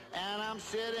bill, and I'm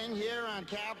sitting here on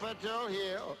Capitol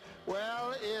Hill.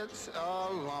 Well, it's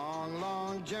a long,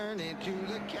 long journey to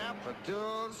the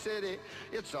capital city.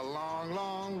 It's a long,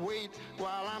 long wait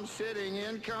while I'm sitting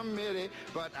in committee,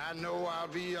 but I know I'll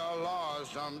be a law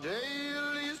someday.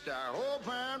 At least I hope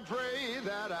and pray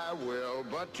that I will,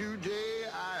 but today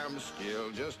I am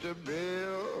still just a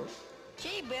bill.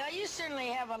 Gee, Bill, you certainly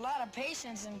have a lot of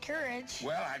patience and courage.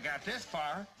 Well, I got this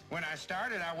far. When I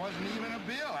started, I wasn't even a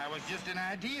bill. I was just an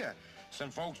idea. Some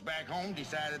folks back home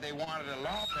decided they wanted a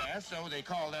law passed, so they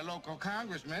called their local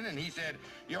congressman, and he said,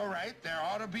 "You're right, there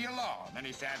ought to be a law." Then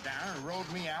he sat down and wrote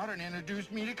me out and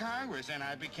introduced me to Congress, and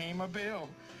I became a bill.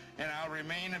 And I'll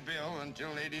remain a bill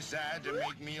until they decide to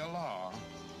make me a law.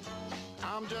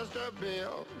 I'm just a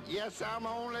bill, yes, I'm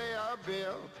only a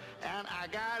bill, and I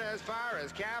got as far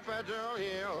as Capitol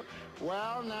Hill.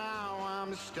 Well, now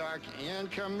I'm stuck in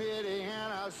committee,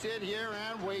 and I'll sit here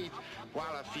and wait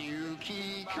while a few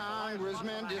key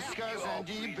congressmen discuss and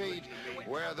debate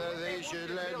whether they should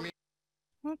let me.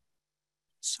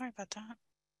 Sorry about that.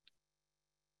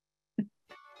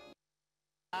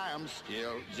 I am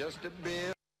still just a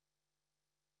bill.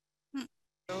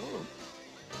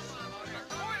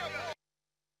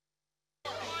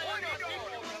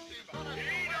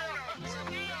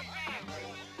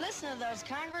 Listen to those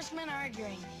congressmen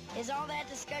arguing. Is all that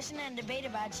discussion and debate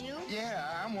about you?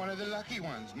 Yeah, I'm one of the lucky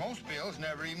ones. Most bills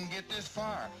never even get this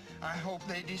far. I hope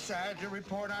they decide to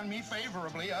report on me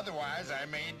favorably, otherwise I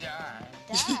may die.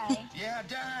 Die? Yeah,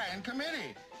 die in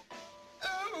committee.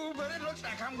 Oh, but it looks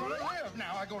like I'm going to live.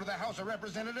 Now I go to the House of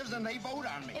Representatives and they vote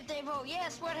on me. If they vote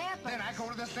yes, what happens? Then I go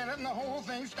to the Senate and the whole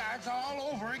thing starts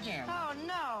all over again. Oh,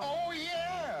 no. Oh,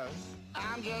 yes.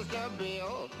 I'm just a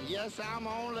bill. Yes, I'm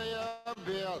only a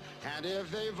bill. And if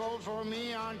they vote for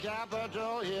me on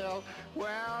Capitol Hill,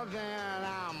 well, then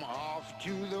I'm off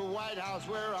to the White House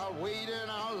where I'll wait in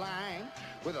a line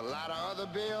with a lot of other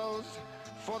bills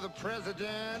for the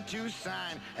president to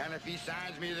sign. And if he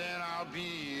signs me, then I'll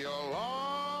be a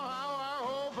law. How I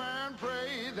hope and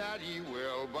pray that he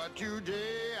will. But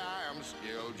today I am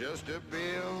still just a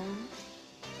bill.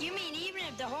 You mean even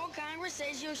if the whole Congress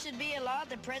says you should be a law,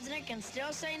 the president can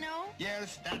still say no?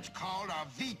 Yes, that's called a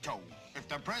veto. If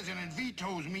the president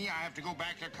vetoes me, I have to go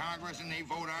back to Congress and they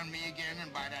vote on me again,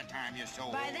 and by that time you're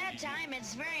so By old. that time,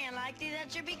 it's very unlikely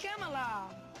that you become a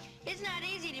law. It's not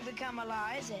easy to become a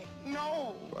law, is it?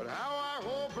 No, but how I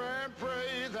hope and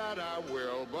pray that I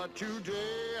will. But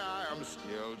today I am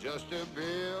still just a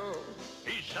bill.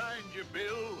 He signed your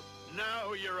bill.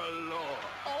 Now you're a law.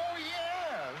 Oh,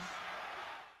 yes.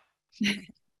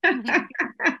 I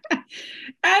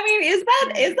mean, is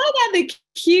that the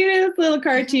cutest little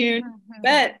cartoon?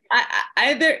 But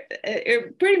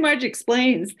it pretty much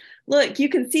explains. Look, you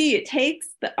can see it takes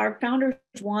our founders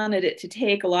wanted it to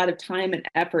take a lot of time and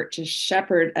effort to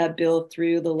shepherd a bill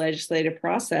through the legislative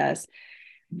process.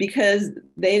 because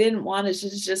they didn't want it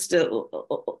just to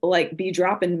like be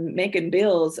dropping making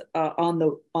bills on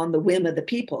the whim of the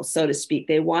people, so to speak.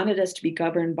 They wanted us to be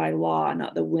governed by law,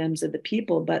 not the whims of the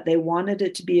people, but they wanted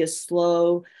it to be a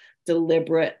slow,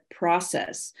 deliberate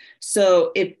process.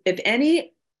 So if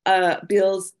any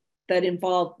bills that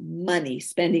involve money,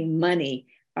 spending money,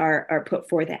 are put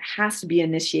forth, it has to be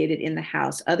initiated in the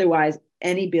House. Otherwise,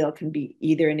 any bill can be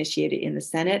either initiated in the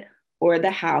Senate or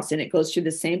the House, and it goes through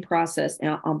the same process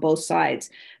on both sides.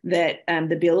 That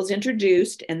the bill is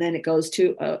introduced, and then it goes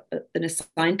to an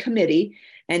assigned committee,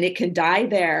 and it can die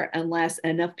there unless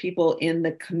enough people in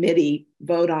the committee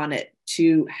vote on it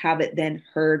to have it then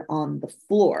heard on the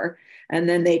floor. And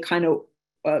then they kind of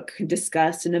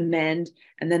discuss and amend,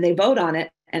 and then they vote on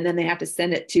it, and then they have to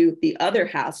send it to the other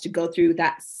house to go through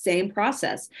that same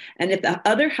process. And if the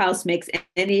other house makes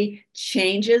any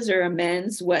changes or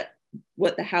amends what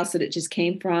the house that it just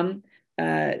came from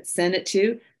sent it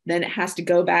to, then it has to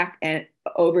go back and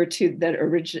over to that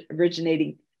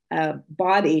originating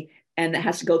body, and it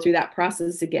has to go through that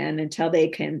process again until they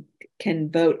can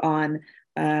vote on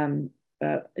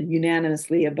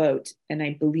unanimously a vote. And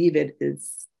I believe it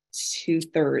is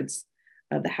 2/3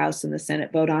 of the House and the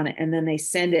Senate vote on it, and then they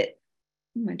send it.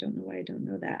 I don't know why I don't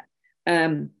know that.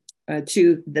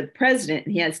 To the president,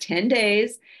 and he has 10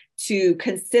 days to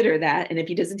consider that. And if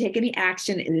he doesn't take any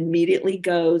action, it immediately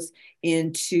goes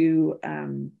into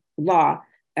law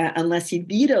unless he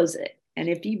vetoes it. And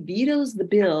if he vetoes the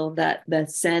bill, that the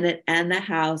Senate and the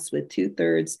House with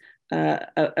 2/3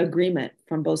 agreement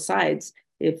from both sides,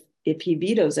 if he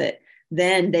vetoes it,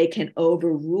 then they can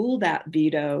overrule that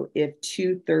veto if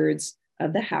 2/3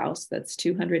 of the House, that's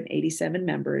 287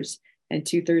 members, and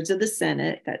 2/3 of the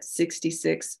Senate, that's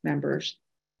 66 members,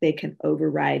 they can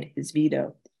override his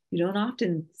veto. You don't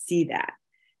often see that.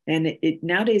 And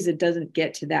nowadays it doesn't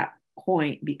get to that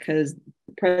point because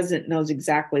the president knows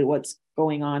exactly what's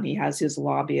going on. He has his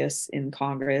lobbyists in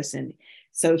Congress. And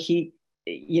so he's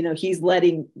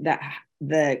letting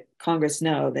the Congress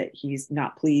know that he's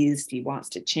not pleased. He wants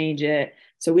to change it.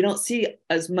 So we don't see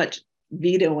as much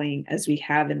vetoing as we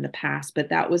have in the past, but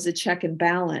that was a check and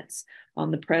balance on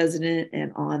the president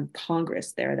and on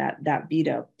Congress there, that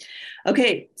veto.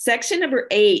 Okay, section number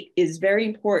 8 is very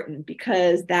important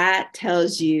because that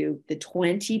tells you the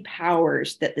 20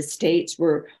 powers that the states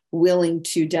were willing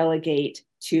to delegate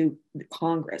to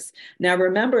Congress. Now,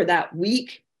 remember that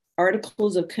weak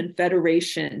Articles of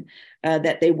Confederation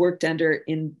that they worked under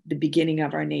in the beginning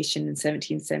of our nation in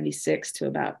 1776 to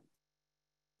about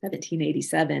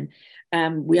 1787.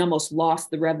 We almost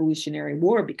lost the Revolutionary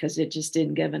War because it just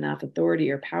didn't give enough authority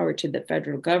or power to the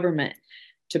federal government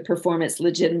to perform its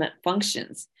legitimate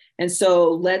functions. And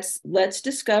so let's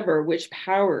discover which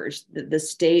powers the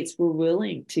states were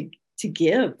willing to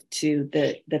give to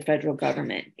the federal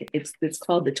government. It's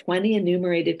called the 20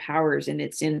 enumerated powers, and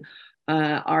it's in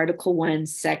Article 1,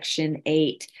 Section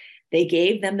 8. They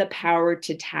gave them the power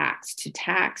to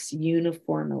tax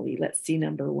uniformly. Let's see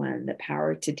number 1, the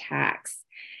power to tax.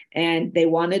 And they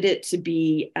wanted it to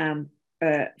be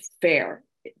fair.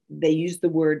 They used the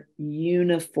word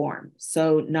uniform,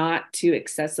 so not to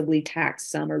excessively tax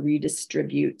some or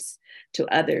redistribute to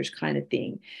others kind of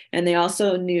thing. And they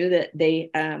also knew that they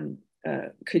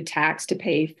could tax to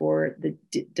pay for the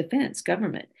defense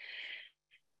government.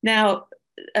 Now,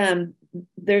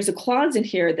 there's a clause in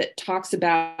here that talks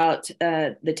about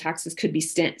the taxes could be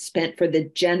spent for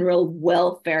the general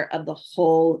welfare of the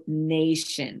whole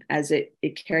nation as it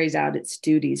carries out its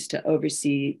duties to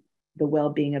oversee the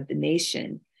well-being of the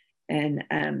nation. And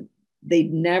they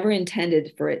never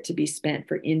intended for it to be spent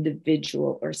for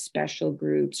individual or special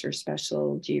groups or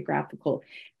special geographical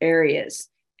areas.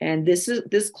 And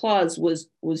this clause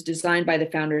was designed by the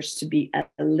founders to be a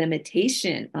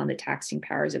limitation on the taxing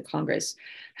powers of Congress.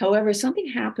 However, something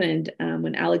happened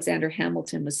when Alexander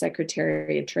Hamilton was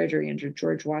Secretary of Treasury under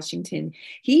George Washington.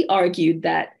 He argued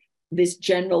that this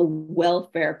general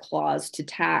welfare clause to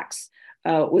tax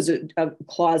was a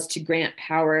clause to grant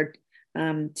power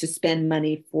to spend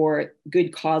money for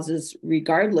good causes,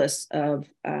 regardless of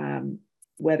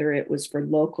whether it was for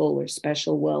local or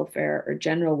special welfare or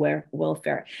general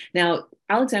welfare. Now,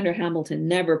 Alexander Hamilton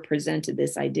never presented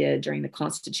this idea during the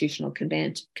Constitutional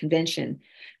Convention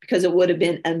because it would have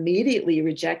been immediately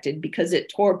rejected because it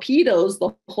torpedoes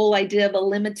the whole idea of a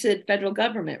limited federal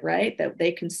government, right? That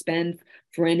they can spend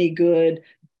for any good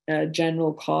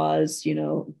general cause,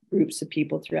 groups of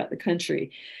people throughout the country.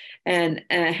 And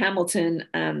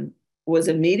Hamilton was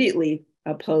immediately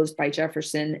opposed by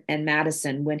Jefferson and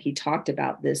Madison when he talked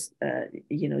about this,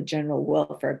 general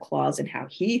welfare clause and how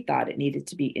he thought it needed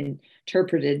to be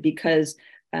interpreted because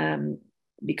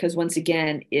because once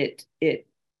again,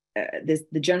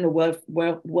 the general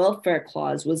welfare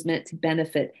clause was meant to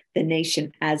benefit the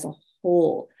nation as a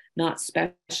whole, not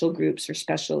special groups or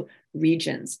special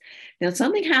regions. Now,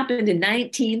 something happened in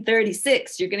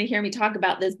 1936. You're going to hear me talk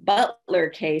about this Butler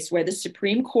case, where the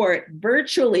Supreme Court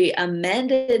virtually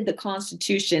amended the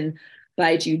Constitution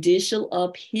by judicial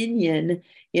opinion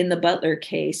in the Butler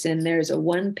case. And there's a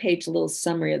one-page little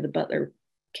summary of the Butler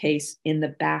case in the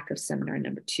back of seminar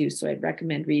number 2. So I'd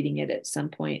recommend reading it at some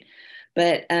point.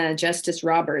 But Justice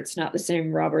Roberts, not the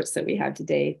same Roberts that we have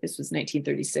today, this was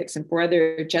 1936, and 4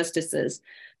 other justices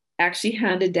actually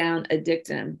handed down a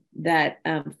dictum that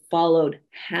followed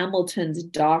Hamilton's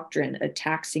doctrine of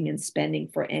taxing and spending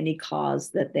for any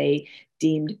cause that they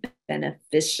deemed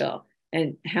beneficial.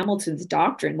 And Hamilton's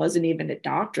doctrine wasn't even a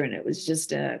doctrine. It was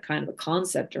just a kind of a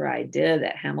concept or idea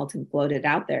that Hamilton floated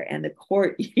out there. And the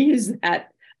court used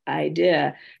that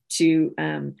idea to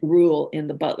rule in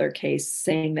the Butler case,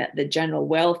 saying that the general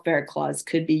welfare clause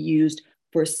could be used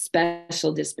for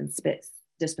special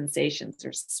dispensations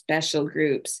or special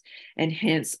groups, and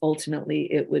hence ultimately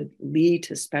it would lead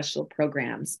to special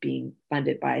programs being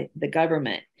funded by the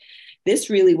government. This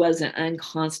really was an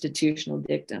unconstitutional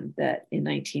dictum that in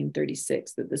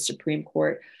 1936 that the Supreme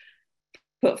Court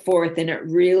put forth, and it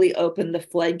really opened the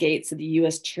floodgates of the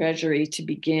U.S. Treasury to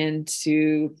begin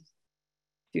to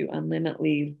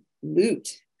unlimitedly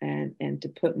loot and to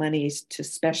put monies to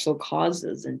special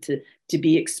causes and to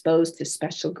be exposed to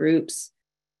special groups,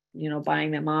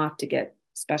 buying them off to get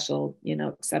special,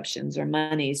 exceptions or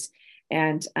monies.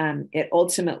 And it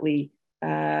ultimately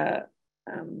took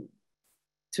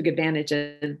advantage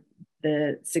of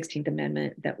the 16th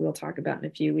Amendment that we'll talk about in a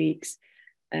few weeks,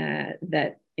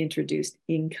 that introduced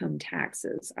income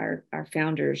taxes. Our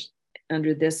founders,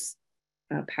 under this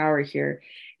power here,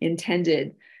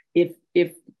 intended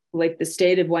if like the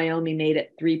state of Wyoming made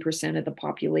it 3% of the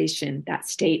population, that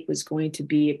state was going to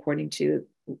be, according to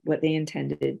what they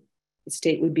intended, the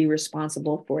state would be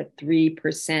responsible for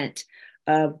 3%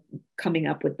 of coming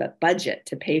up with the budget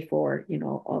to pay for,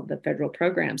 all the federal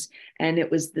programs. And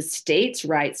it was the state's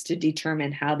rights to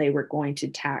determine how they were going to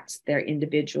tax their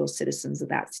individual citizens of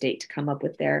that state to come up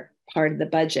with their part of the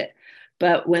budget.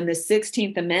 But when the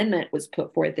 16th Amendment was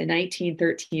put forth in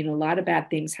 1913, a lot of bad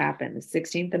things happened. The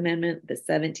 16th Amendment, the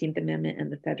 17th Amendment,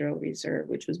 and the Federal Reserve,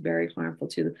 which was very harmful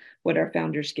to what our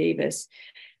founders gave us,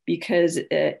 because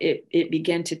it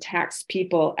began to tax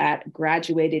people at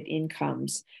graduated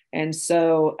incomes. And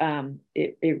so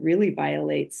it really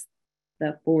violates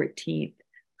the 14th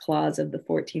clause of the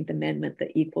 14th Amendment,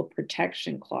 the Equal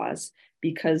Protection Clause,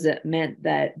 because it meant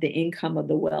that the income of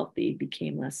the wealthy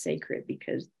became less sacred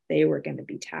because they were going to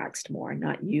be taxed more,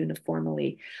 not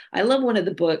uniformly. I love one of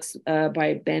the books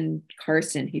by Ben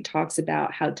Carson. He talks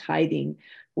about how tithing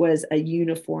was a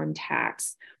uniform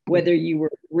tax. Whether you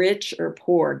were rich or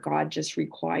poor, God just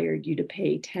required you to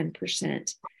pay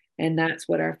 10%. And that's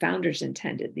what our founders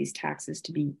intended, these taxes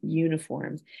to be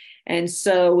uniform. And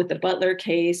so with the Butler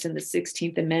case and the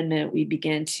 16th Amendment, we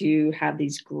began to have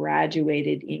these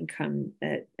graduated income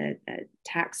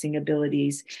taxing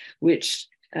abilities, which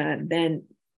then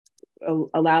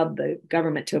allowed the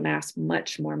government to amass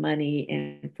much more money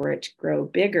and for it to grow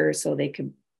bigger so they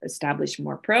could establish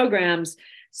more programs,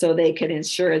 so they could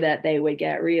ensure that they would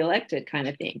get reelected, kind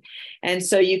of thing. And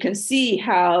so you can see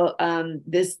how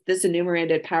this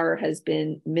enumerated power has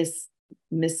been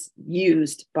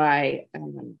misused by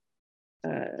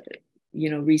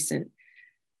recent,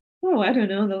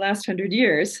 the last 100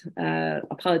 years,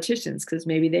 politicians, because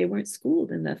maybe they weren't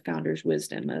schooled in the founders'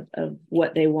 wisdom of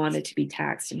what they wanted to be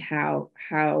taxed and how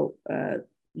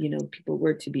people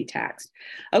were to be taxed.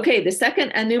 Okay, the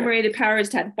second enumerated power is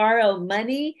to borrow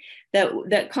money,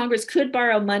 that Congress could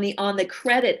borrow money on the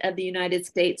credit of the United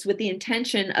States with the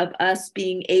intention of us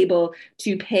being able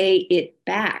to pay it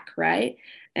back, right?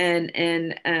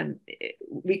 And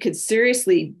we could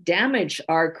seriously damage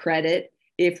our credit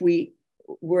if we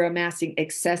were amassing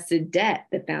excessive debt,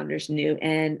 the founders knew,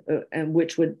 and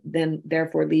which would then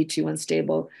therefore lead to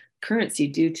unstable currency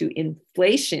due to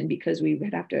inflation, because we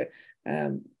would have to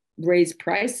raise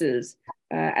prices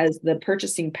as the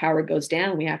purchasing power goes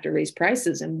down. We have to raise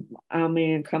prices, and I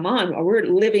mean, come on, we're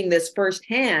living this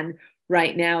firsthand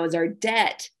right now as our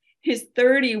debt is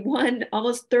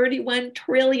almost $31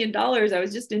 trillion. I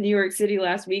was just in New York City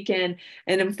last weekend,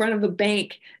 and in front of a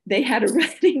bank, they had a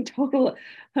running total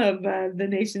of the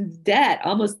nation's debt,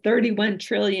 almost $31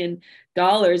 trillion.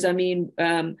 I mean,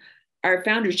 our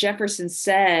founder Jefferson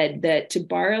said that to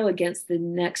borrow against the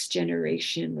next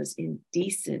generation was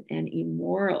indecent and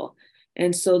immoral.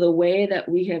 And so the way that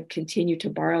we have continued to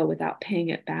borrow without paying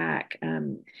it back,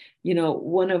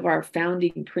 one of our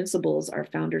founding principles, our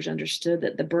founders understood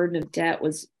that the burden of debt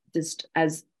was just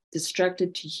as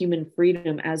destructive to human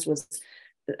freedom as was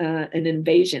an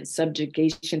invasion,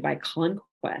 subjugation by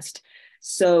conquest.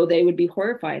 So they would be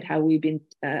horrified how we've been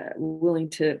willing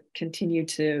to continue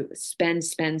to spend,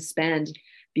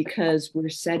 because we're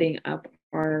setting up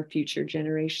our future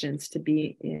generations to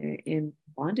be in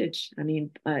bondage. I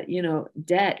mean,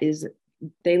 debt is,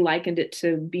 they likened it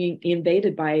to being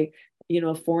invaded by,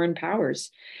 foreign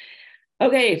powers.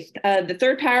 Okay, the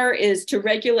third power is to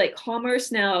regulate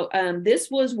commerce. Now, this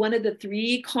was one of the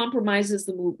three compromises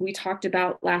that we talked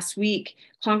about last week.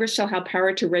 Congress shall have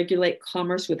power to regulate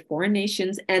commerce with foreign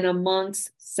nations and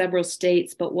amongst several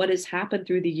states. But what has happened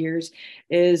through the years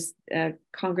is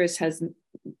Congress has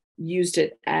used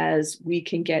it as we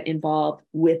can get involved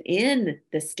within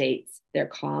the states, their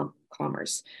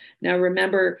commerce. Now,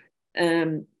 remember,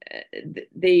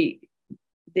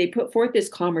 they put forth this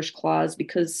commerce clause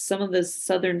because some of the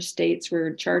southern states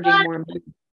were charging more money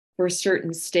for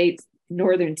certain states,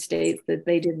 northern states, that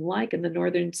they didn't like. And the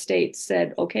northern states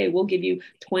said, okay, we'll give you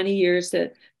 20 years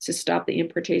to stop the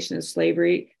importation of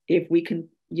slavery if we can,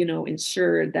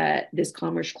 ensure that this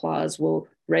commerce clause will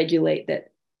regulate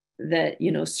that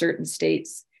certain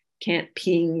states can't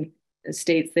ping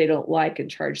states they don't like and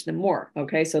charge them more.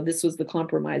 Okay, so this was the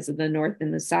compromise of the North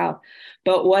and the South.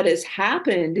 But what has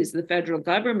happened is the federal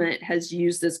government has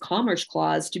used this commerce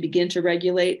clause to begin to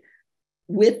regulate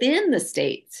within the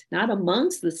states, not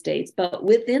amongst the states, but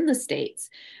within the states.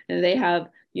 And they have,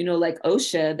 like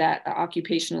OSHA, that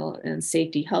Occupational and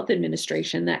Safety Health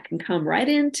Administration, that can come right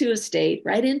into a state,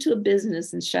 right into a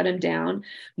business and shut them down.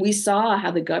 We saw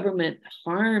how the government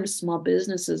harmed small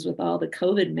businesses with all the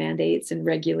COVID mandates and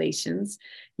regulations,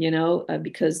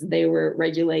 because they were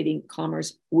regulating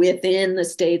commerce within the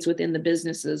states, within the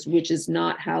businesses, which is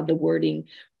not how the wording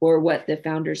or what the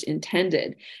founders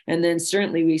intended. And then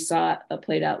certainly we saw it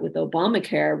played out with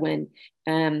Obamacare when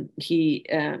he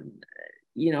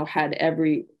had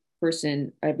every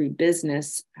person, every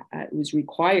business was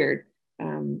required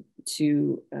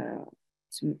to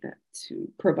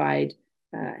provide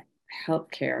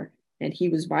health care. And he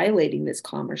was violating this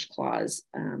commerce clause.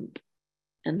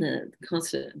 And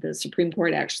the Supreme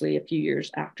Court actually, a few years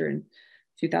after, in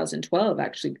 2012,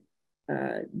 actually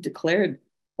declared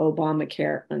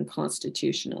Obamacare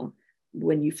unconstitutional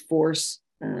when you force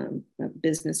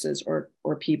businesses or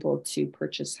people to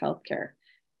purchase health care.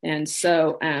 And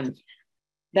so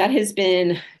that has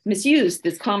been misused,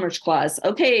 this commerce clause.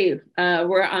 Okay,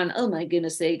 we're on, oh my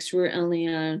goodness sakes, we're only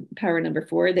on power number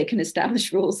 4. They can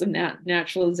establish rules of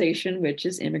naturalization, which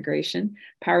is immigration.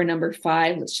 Power number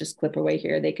 5, let's just clip away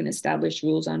here. They can establish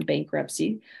rules on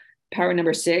bankruptcy. Power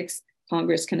number 6,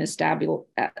 Congress can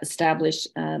establish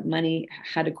money,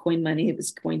 how to coin money.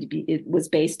 It was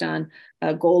based on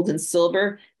gold and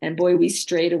silver. And boy, we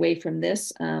strayed away from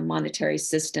this monetary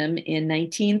system in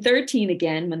 1913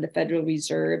 again, when the Federal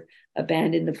Reserve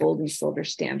abandoned the gold and silver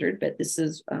standard. But this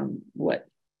is what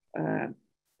our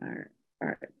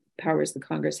powers the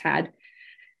Congress had.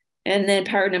 And then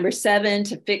power number 7,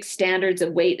 to fix standards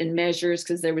of weight and measures,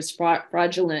 because there was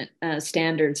fraudulent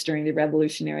standards during the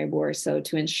Revolutionary War. So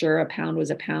to ensure a pound was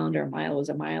a pound, or a mile was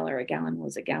a mile, or a gallon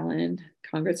was a gallon.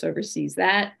 Congress oversees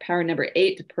that. Power number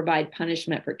 8, to provide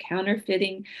punishment for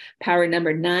counterfeiting. Power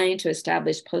number 9, to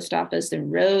establish post office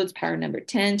and roads. Power number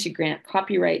 10, to grant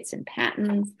copyrights and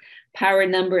patents. Power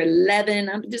number 11,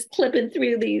 I'm just clipping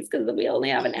through these because we only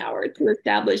have an hour, to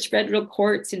establish federal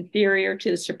courts inferior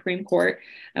to the Supreme Court.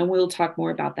 And we'll talk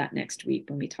more about that next week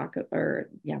when we talk about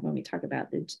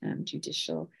the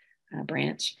judicial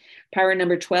branch. Power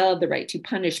number 12, the right to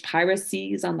punish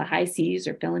piracies on the high seas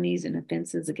or felonies and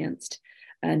offenses against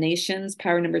nations.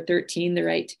 Power number 13,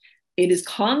 it is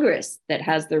Congress that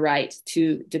has the right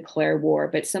to declare war.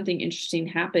 But something interesting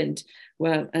happened.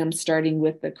 Well, starting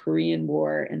with the Korean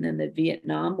War and then the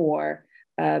Vietnam War,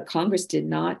 Congress did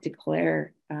not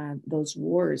declare those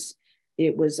wars.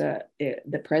 It was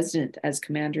the president as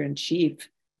commander-in-chief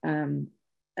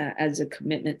as a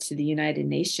commitment to the United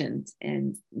Nations.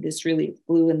 And this really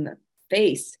flew in the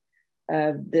face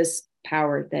of this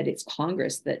power that it's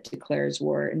Congress that declares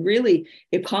war. And really,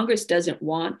 if Congress doesn't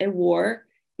want a war,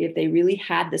 if they really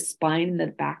had the spine and the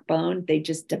backbone, they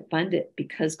just defund it,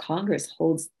 because Congress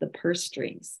holds the purse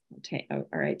strings, okay, all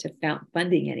right, to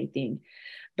funding anything.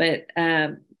 But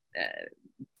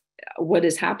what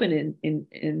has happened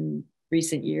in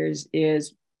recent years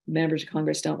is members of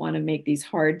Congress don't want to make these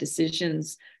hard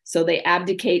decisions. So they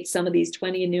abdicate some of these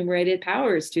 20 enumerated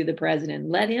powers to the president,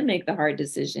 let him make the hard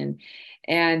decision.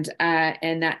 And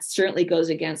that certainly goes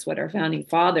against what our founding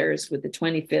fathers with the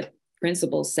 25th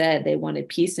principle said. They wanted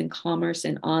peace and commerce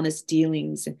and honest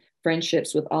dealings,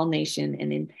 friendships with all nations,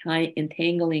 and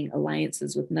entangling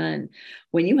alliances with none.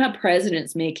 When you have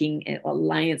presidents making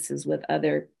alliances with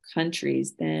other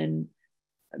countries, then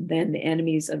the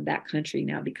enemies of that country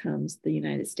now becomes the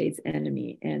United States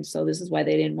enemy. And so this is why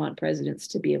they didn't want presidents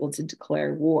to be able to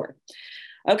declare war.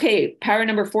 Okay, power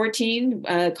number 14,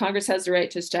 Congress has the right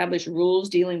to establish rules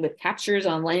dealing with captures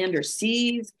on land or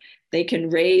seas. They can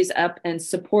raise up and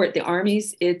support the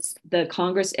armies. It's the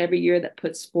Congress every year that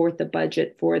puts forth the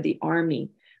budget for the Army.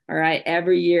 All right,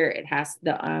 every year it has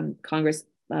the Congress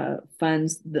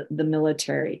funds the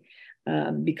military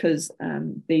because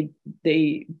they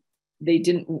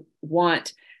didn't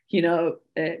want to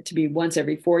be once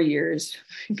every 4 years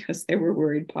because they were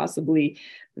worried possibly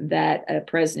that a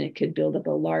president could build up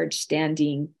a large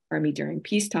standing army during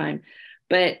peacetime.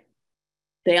 But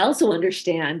they also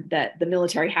understand that the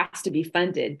military has to be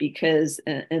funded because,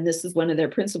 and this is one of their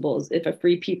principles, if a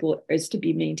free people is to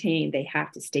be maintained, they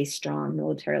have to stay strong,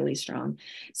 militarily strong.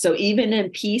 So even in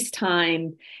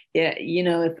peacetime,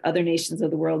 if other nations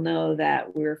of the world know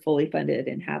that we're fully funded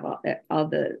and have all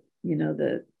the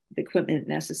equipment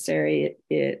necessary,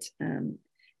 it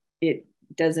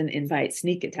doesn't invite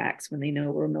sneak attacks when they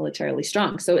know we're militarily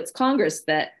strong. So it's Congress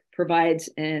that provides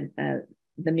the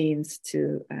means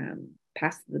to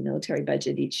pass the military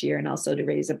budget each year and also to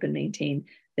raise up and maintain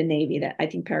the Navy. That I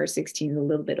think Power 16 is a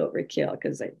little bit overkill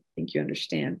because I think you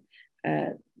understand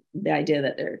the idea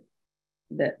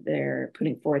that they're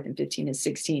putting forth in 15 and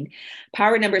 16.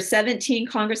 Power number 17,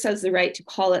 Congress has the right to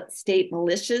call up state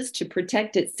militias to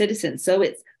protect its citizens. So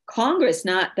it's Congress,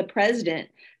 not the president,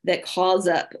 that calls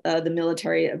up the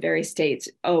military of various states.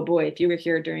 Oh boy, if you were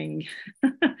here during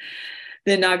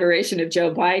the inauguration of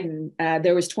Joe Biden,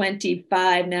 there was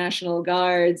 25 National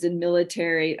Guards and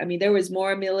military. I mean, there was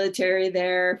more military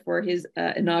there for his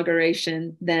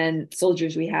inauguration than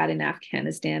soldiers we had in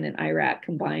Afghanistan and Iraq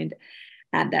combined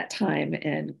at that time.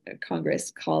 And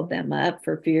Congress called them up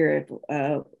for fear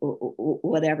of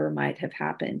whatever might have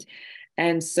happened.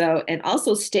 And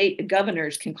also state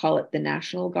governors can call it the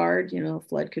National Guard,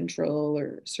 flood control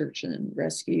or search and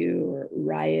rescue or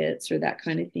riots or that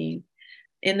kind of thing.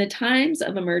 In the times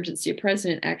of emergency, a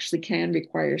president actually can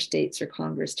require states or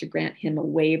Congress to grant him a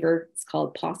waiver. It's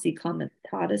called posse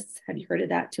comitatus. Have you heard of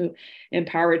that? To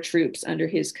empower troops under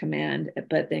his command,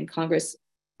 but then Congress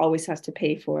always has to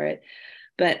pay for it.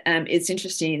 But it's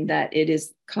interesting that it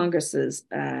is Congress's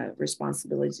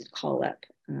responsibility to call up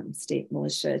state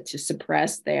militia to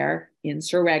suppress their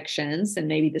insurrections. And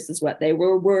maybe this is what they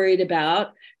were worried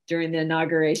about during the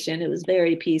inauguration. It was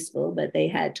very peaceful, but they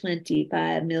had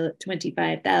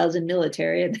 25,000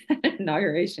 military at that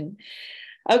inauguration.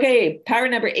 Okay, power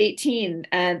number 18,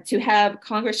 to have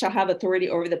Congress shall have authority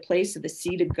over the place of the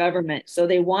seat of government. So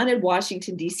they wanted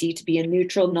Washington, D.C. to be a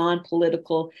neutral,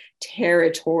 non-political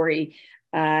territory.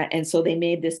 And so they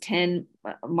made this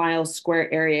 10-mile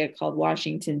square area called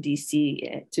Washington,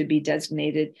 D.C. to be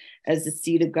designated as the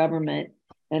seat of government.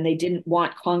 And they didn't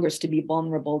want Congress to be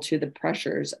vulnerable to the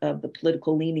pressures of the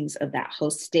political leanings of that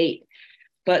host state.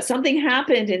 But something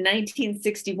happened in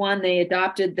 1961. They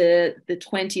adopted the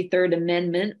 23rd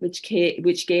Amendment, which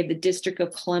gave the District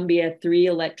of Columbia 3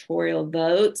 electoral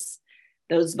votes.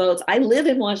 Those votes. I live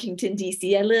in Washington,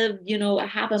 D.C. I live, a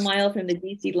half a mile from the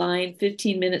D.C. line,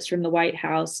 15 minutes from the White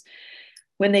House.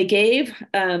 When they gave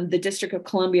the District of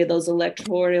Columbia those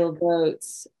electoral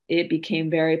votes, it became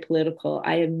very political.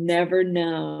 I have never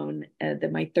known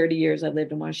that my 30 years I've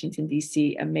lived in Washington,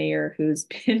 D.C., a mayor who's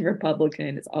been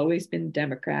Republican. It's always been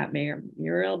Democrat, Mayor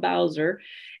Muriel Bowser.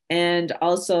 And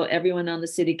also everyone on the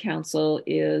city council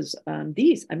is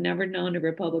these. I've never known a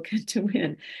Republican to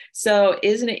win. So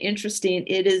isn't it interesting?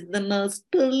 It is the most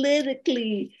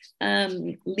politically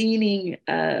leaning,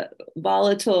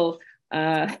 volatile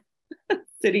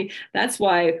city. That's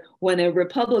why when a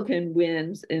Republican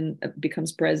wins and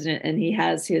becomes president and he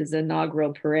has his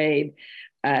inaugural parade,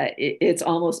 it's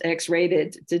almost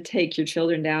X-rated to take your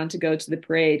children down to go to the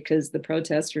parade because the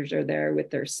protesters are there with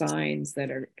their signs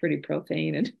that are pretty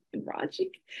profane and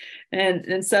raunchy.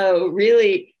 And so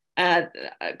really,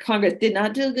 Congress did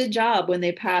not do a good job when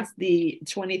they passed the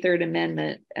 23rd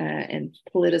Amendment and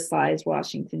politicized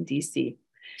Washington, D.C.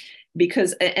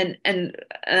 because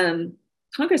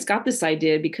Congress got this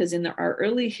idea because in our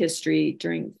early history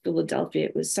during Philadelphia,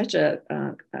 it was such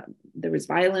there was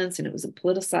violence and it was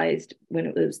politicized when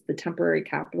it was the temporary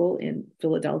capital in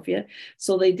Philadelphia.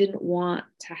 So they didn't want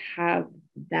to have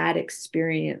that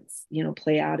experience,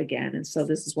 play out again. And so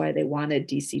this is why they wanted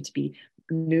DC to be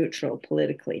neutral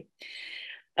politically.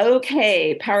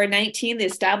 Okay, Power 19,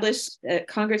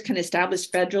 Congress can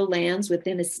establish federal lands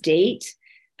within a state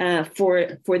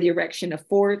for the erection of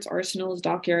forts, arsenals,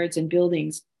 dockyards, and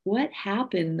buildings. What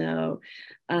happened, though,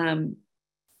 when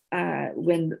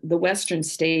the Western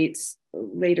states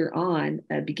later on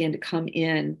began to come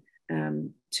in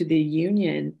to the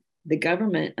Union? The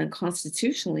government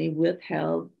unconstitutionally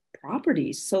withheld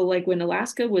properties. So like when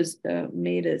Alaska was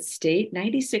made a state,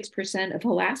 96% of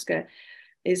Alaska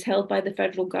is held by the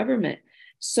federal government.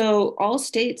 So all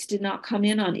states did not come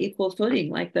in on equal footing,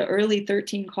 like the early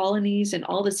 13 colonies and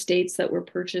all the states that were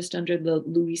purchased under the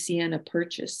Louisiana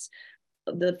Purchase.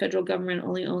 The federal government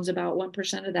only owns about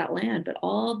 1% of that land, but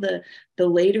all the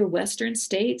later Western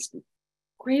states,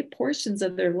 great portions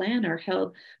of their land are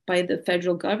held by the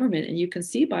federal government. And you can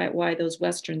see by why those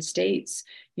Western states,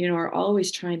 are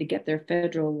always trying to get their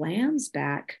federal lands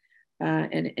back.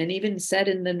 And even said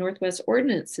in the Northwest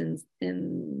Ordinance in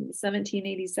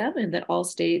 1787 that all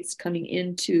states coming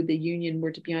into the Union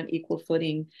were to be on equal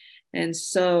footing. And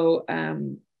so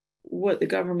what the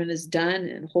government has done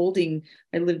and holding,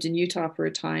 I lived in Utah for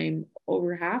a time,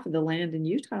 over half of the land in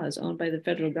Utah is owned by the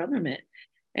federal government.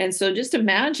 And so just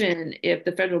imagine if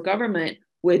the federal government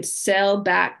would sell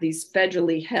back these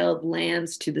federally held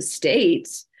lands to the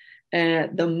states,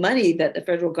 the money that the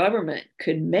federal government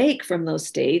could make from those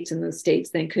states, and those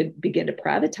states then could begin to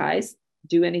privatize,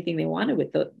 do anything they wanted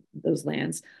with those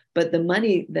lands. But the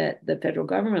money that the federal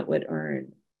government would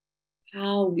earn,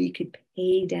 how we could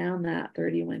pay down that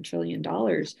 $31 trillion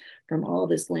from all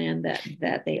this land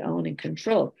that they own and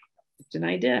control. It's an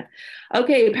idea.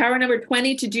 Okay, power number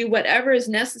 20, to do whatever is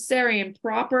necessary and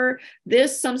proper.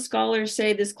 Some scholars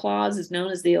say this clause is known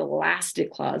as the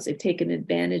elastic clause. They've taken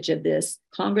advantage of this.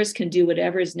 Congress can do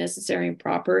whatever is necessary and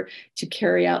proper to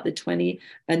carry out the 20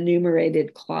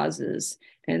 enumerated clauses.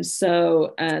 And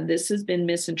so this has been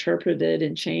misinterpreted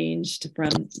and changed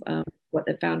from what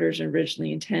the founders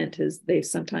originally intent is. They've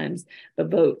sometimes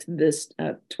evoked this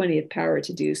 20th power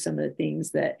to do some of the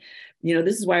things that,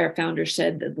 this is why our founders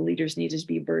said that the leaders needed to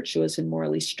be virtuous and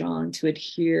morally strong to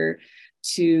adhere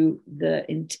to the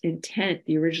intent,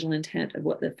 the original intent of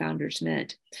what the founders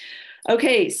meant.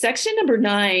 Okay, section number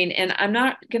 9, and I'm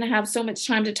not going to have so much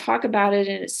time to talk about it,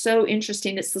 and it's so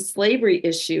interesting. It's the slavery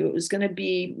issue. It was going to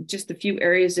be just a few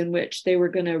areas in which they were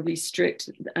going to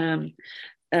restrict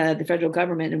the federal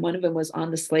government, and one of them was on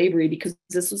the slavery, because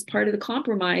this was part of the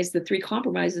compromise, the 3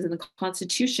 compromises in the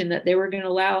Constitution, that they were going to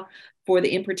allow for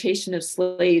the importation of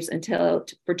slaves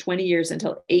for 20 years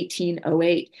until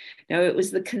 1808. Now, it was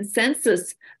the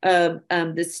consensus of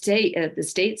the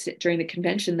states during the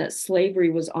convention that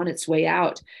slavery was on its way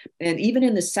out. And even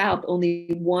in the South,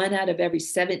 only 1 out of every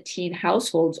 17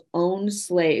 households owned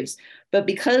slaves. But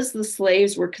because the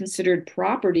slaves were considered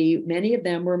property, many of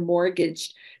them were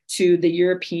mortgaged to the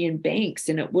European banks,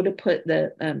 and it would have put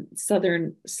the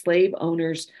Southern slave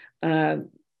owners,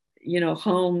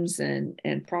 homes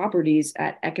and properties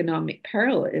at economic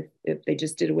peril if they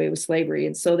just did away with slavery.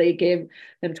 And so they gave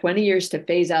them 20 years to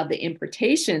phase out the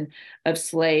importation of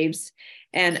slaves.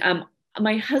 And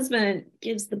my husband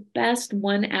gives the best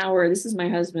 1 hour. This is my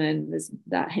husband,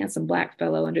 that handsome Black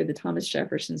fellow under the Thomas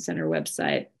Jefferson Center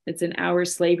website. It's an hour,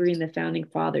 Slavery and the Founding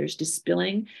Fathers,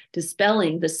 dispelling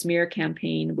the smear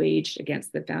campaign waged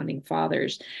against the Founding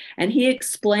Fathers. And he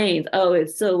explains,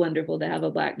 it's so wonderful to have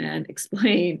a Black man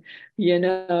explain,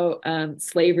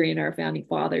 slavery and our Founding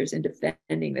Fathers and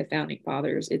defending the Founding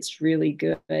Fathers. It's really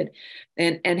good.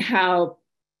 And how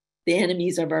the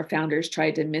enemies of our founders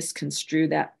tried to misconstrue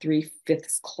that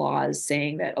 3/5 clause,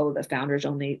 saying that, the founders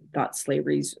only thought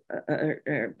slavery's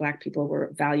Black people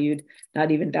were valued,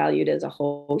 not even valued as a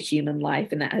whole human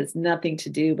life. And that has nothing to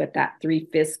do with that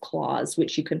 3/5 clause,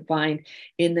 which you can find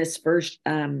in this first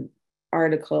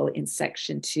article in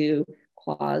section 2,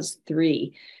 clause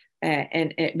 3.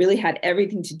 And it really had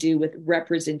everything to do with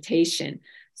representation.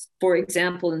 For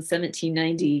example, in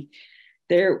 1790,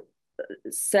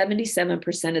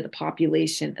 77% of the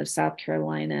population of South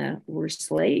Carolina were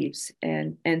slaves.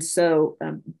 And so,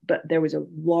 but there was a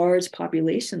large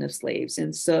population of slaves.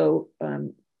 And so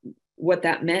what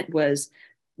that meant was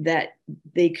that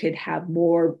they could have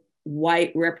more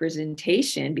white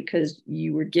representation because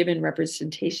you were given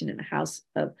representation in the House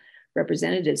of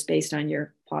Representatives based on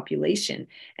your population.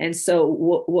 And so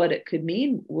what it could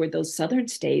mean were those Southern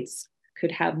states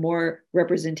could have more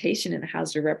representation in the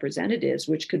House of Representatives,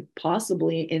 which could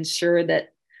possibly ensure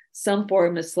that some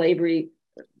form of slavery,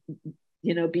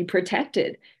 be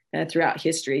protected throughout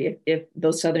history if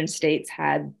those southern states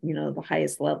had, the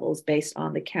highest levels based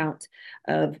on the count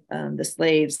of the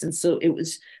slaves. And so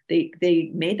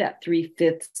they made that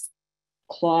 3/5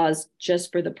 clause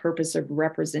just for the purpose of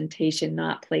representation,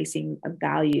 not placing a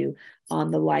value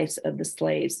on the lives of the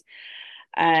slaves.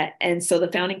 And so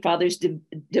the founding fathers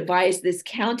devised this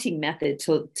counting method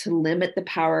to limit the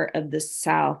power of the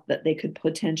South that they could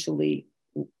potentially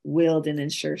wield and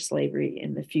ensure slavery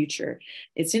in the future.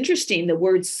 It's interesting, the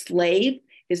word slave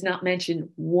is not mentioned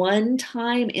one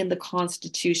time in the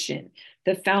Constitution.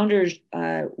 The founders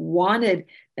wanted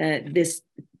this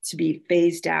to be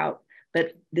phased out,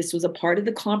 but this was a part of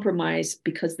the compromise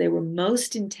because they were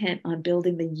most intent on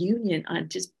building the Union, on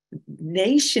just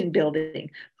nation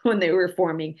building when they were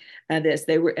forming this.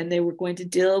 They were going to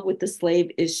deal with the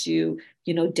slave issue,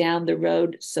 down the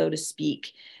road, so to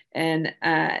speak. And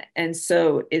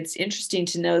so it's interesting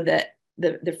to know that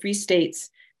the free states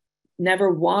never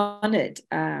wanted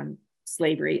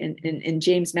slavery. In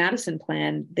James Madison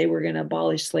plan, they were going to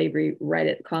abolish slavery right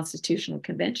at the Constitutional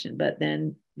Convention, but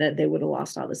then that they would have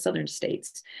lost all the southern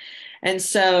states. And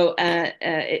so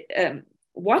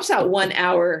watch that 1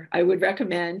 hour, I would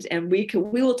recommend, and we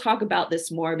will talk about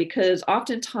this more, because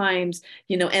oftentimes,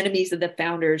 enemies of the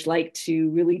founders like to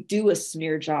really do a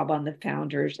smear job on the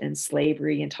founders and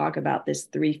slavery and talk about this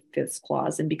 3/5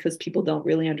 clause. And because people don't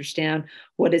really understand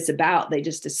what it's about, they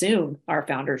just assume our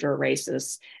founders are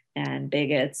racists and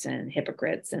bigots and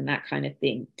hypocrites and that kind of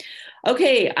thing.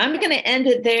 Okay, I'm going to end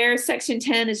it there. Section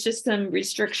 10 is just some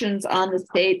restrictions on the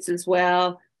states as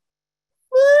well.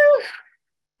 Woo!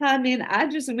 I mean,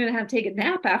 I'm going to have to take a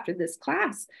nap after this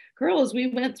class. Girls, we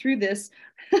went through this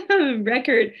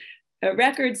record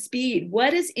speed.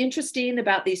 What is interesting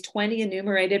about these 20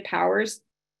 enumerated powers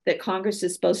that Congress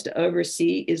is supposed to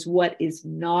oversee is what is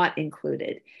not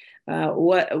included.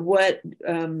 What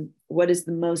is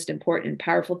the most important and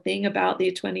powerful thing about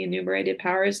the 20 enumerated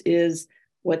powers is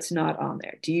what's not on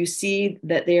there. Do you see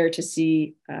that they are to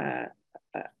see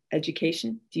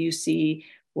education? Do you see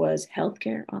was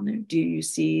healthcare on there? Do you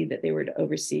see that they were to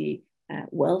oversee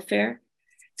welfare?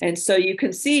 And so you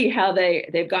can see how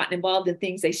they've gotten involved in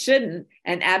things they shouldn't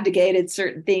and abdicated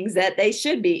certain things that they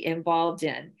should be involved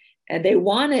in. And they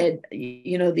wanted,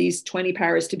 these 20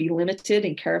 powers to be limited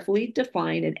and carefully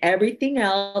defined, and everything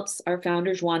else our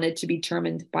founders wanted to be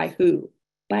determined by who?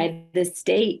 By the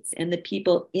states and the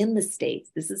people in the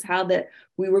states. This is how that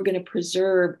we were going to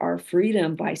preserve our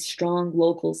freedom, by strong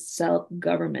local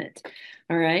self-government.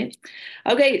 All right.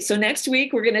 Okay, so next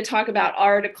week we're going to talk about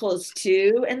Articles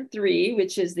 2 and 3,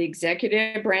 which is the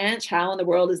executive branch. How in the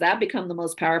world does that become the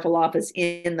most powerful office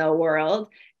in the world?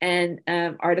 And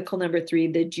Article number 3,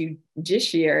 the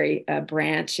judiciary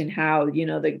branch, and how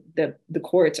the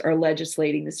courts are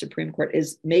legislating. The Supreme Court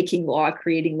is making law,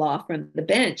 creating law from the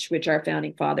bench, which our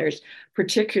founding fathers,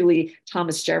 particularly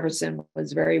Thomas Jefferson,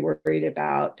 was very worried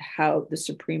about how the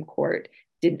Supreme Court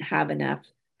didn't have enough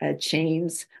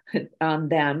chains on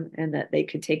them, and that they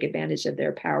could take advantage of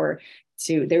their power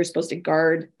they were supposed to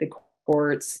guard the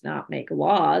courts, not make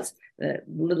laws. The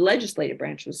legislative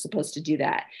branch was supposed to do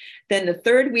that. Then the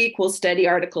third week, we'll study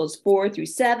Articles 4 through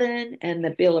 7 and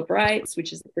the Bill of Rights,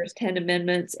 which is the first 10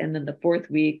 amendments. And then the fourth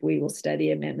week, we will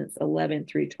study Amendments 11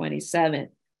 through 27.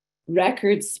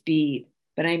 Record speed.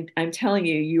 But I'm telling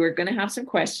you, you are going to have some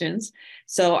questions.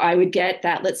 So I would get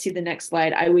that. Let's see the next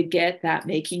slide. I would get that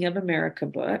Making of America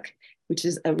book, which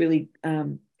is a really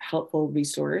helpful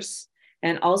resource.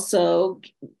 And also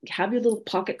have your little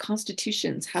pocket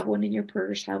constitutions, have one in your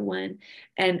purse, have one.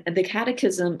 And the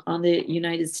Catechism on the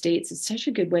United States is such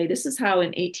a good way. This is how in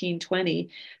 1820,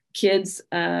 kids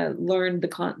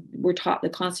were taught the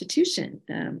Constitution.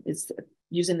 It's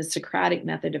using the Socratic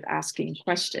method of asking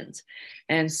questions.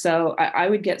 And so I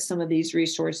would get some of these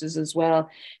resources as well.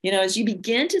 As you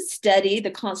begin to study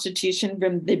the Constitution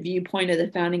from the viewpoint of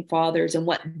the founding fathers and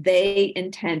what they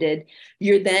intended,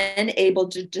 you're then able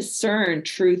to discern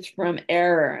truth from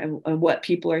error, and what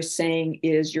people are saying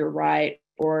is you're right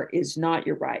or is not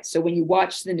your right. So when you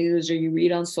watch the news or you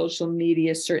read on social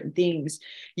media certain things,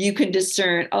 you can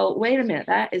discern, oh, wait a minute,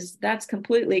 that's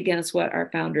completely against what our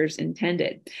founders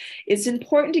intended. It's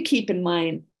important to keep in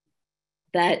mind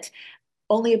that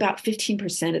only about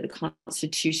 15% of the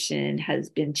Constitution has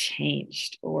been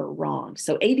changed or wrong.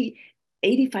 So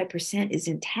 85% is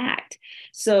intact.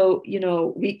 So,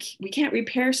 we can't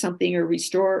repair something or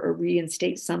restore or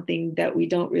reinstate something that we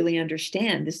don't really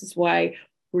understand. This is why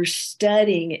we're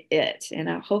studying it, and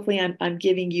hopefully I'm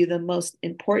giving you the most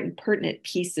important, pertinent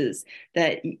pieces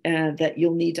that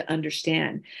you'll need to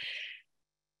understand.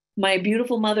 My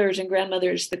beautiful mothers and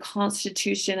grandmothers, the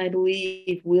Constitution, I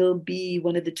believe, will be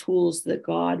one of the tools that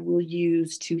God will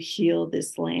use to heal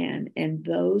this land. And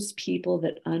those people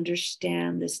that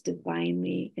understand this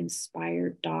divinely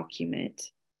inspired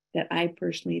document that I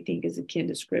personally think is akin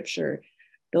to Scripture,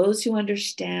 those who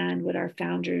understand what our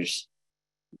founders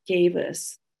gave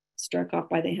us, struck off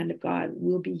by the hand of God,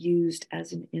 will be used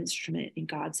as an instrument in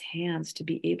God's hands to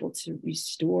be able to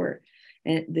restore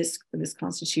and this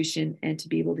Constitution and to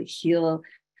be able to heal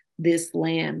this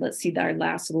land. Let's see our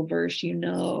last little verse.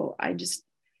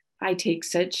 I take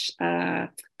such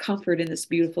comfort in this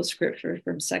beautiful scripture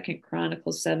from 2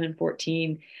 Chronicles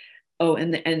 7:14. Oh,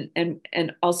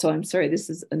 and also, I'm sorry, this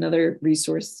is another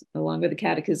resource along with the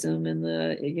Catechism and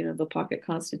the Pocket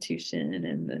Constitution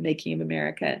and the Making of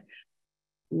America.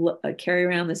 Carry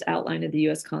around this outline of the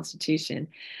U.S. Constitution.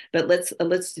 But let's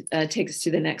take us to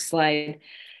the next slide.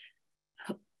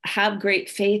 Have great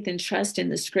faith and trust in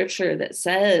the scripture that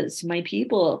says, my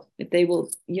people, if they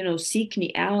will, seek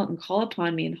me out and call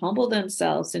upon me and humble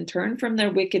themselves and turn from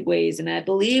their wicked ways. And I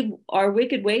believe our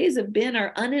wicked ways have been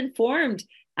our uninformed,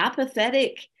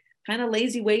 apathetic, kind of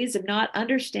lazy ways of not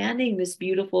understanding this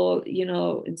beautiful,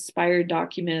 inspired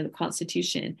document of the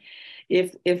Constitution.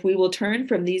 If we will turn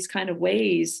from these kind of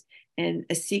ways and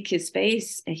seek his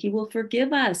face, and he will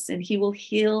forgive us and he will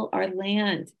heal our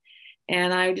land.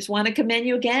 And I just want to commend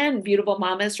you again, beautiful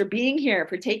mamas, for being here,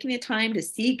 for taking the time to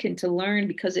seek and to learn,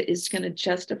 because it is going to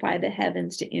justify the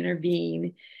heavens to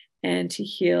intervene and to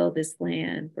heal this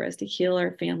land, for us to heal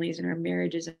our families and our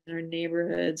marriages and our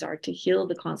neighborhoods, or to heal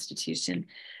the Constitution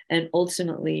and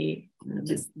ultimately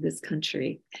this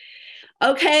country.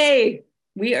 Okay,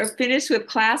 we are finished with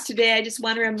class today. I just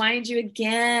want to remind you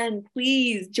again,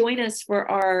 please join us for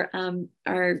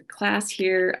our class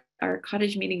here, our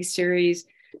cottage meeting series,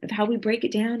 of how we break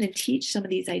it down and teach some of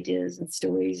these ideas and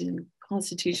stories and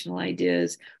constitutional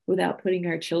ideas without putting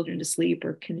our children to sleep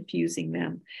or confusing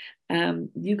them.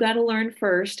 You got to learn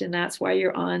first, and that's why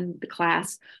you're on the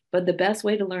class. But the best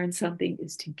way to learn something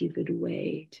is to give it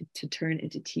away, to turn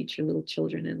and to teach your little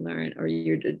children and learn, or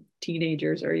your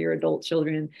teenagers or your adult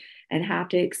children, and have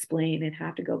to explain and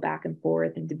have to go back and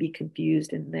forth and to be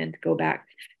confused, and then to go back,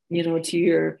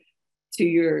 to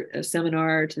your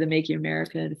seminar, to the Making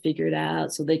America, and figure it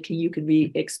out so you can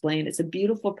re-explain. It's a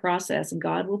beautiful process, and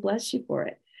God will bless you for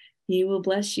it. He will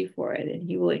bless you for it, and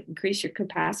he will increase your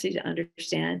capacity to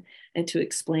understand and to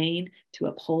explain, to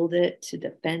uphold it, to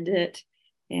defend it.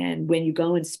 And when you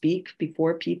go and speak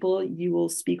before people, you will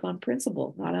speak on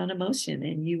principle, not on emotion,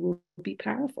 and you will be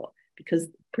powerful because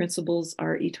principles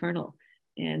are eternal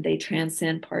and they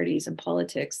transcend parties and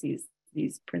politics.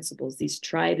 These principles, these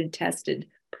tried and tested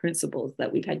principles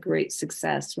that we've had great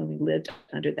success when we lived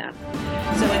under them.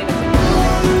 So anyway.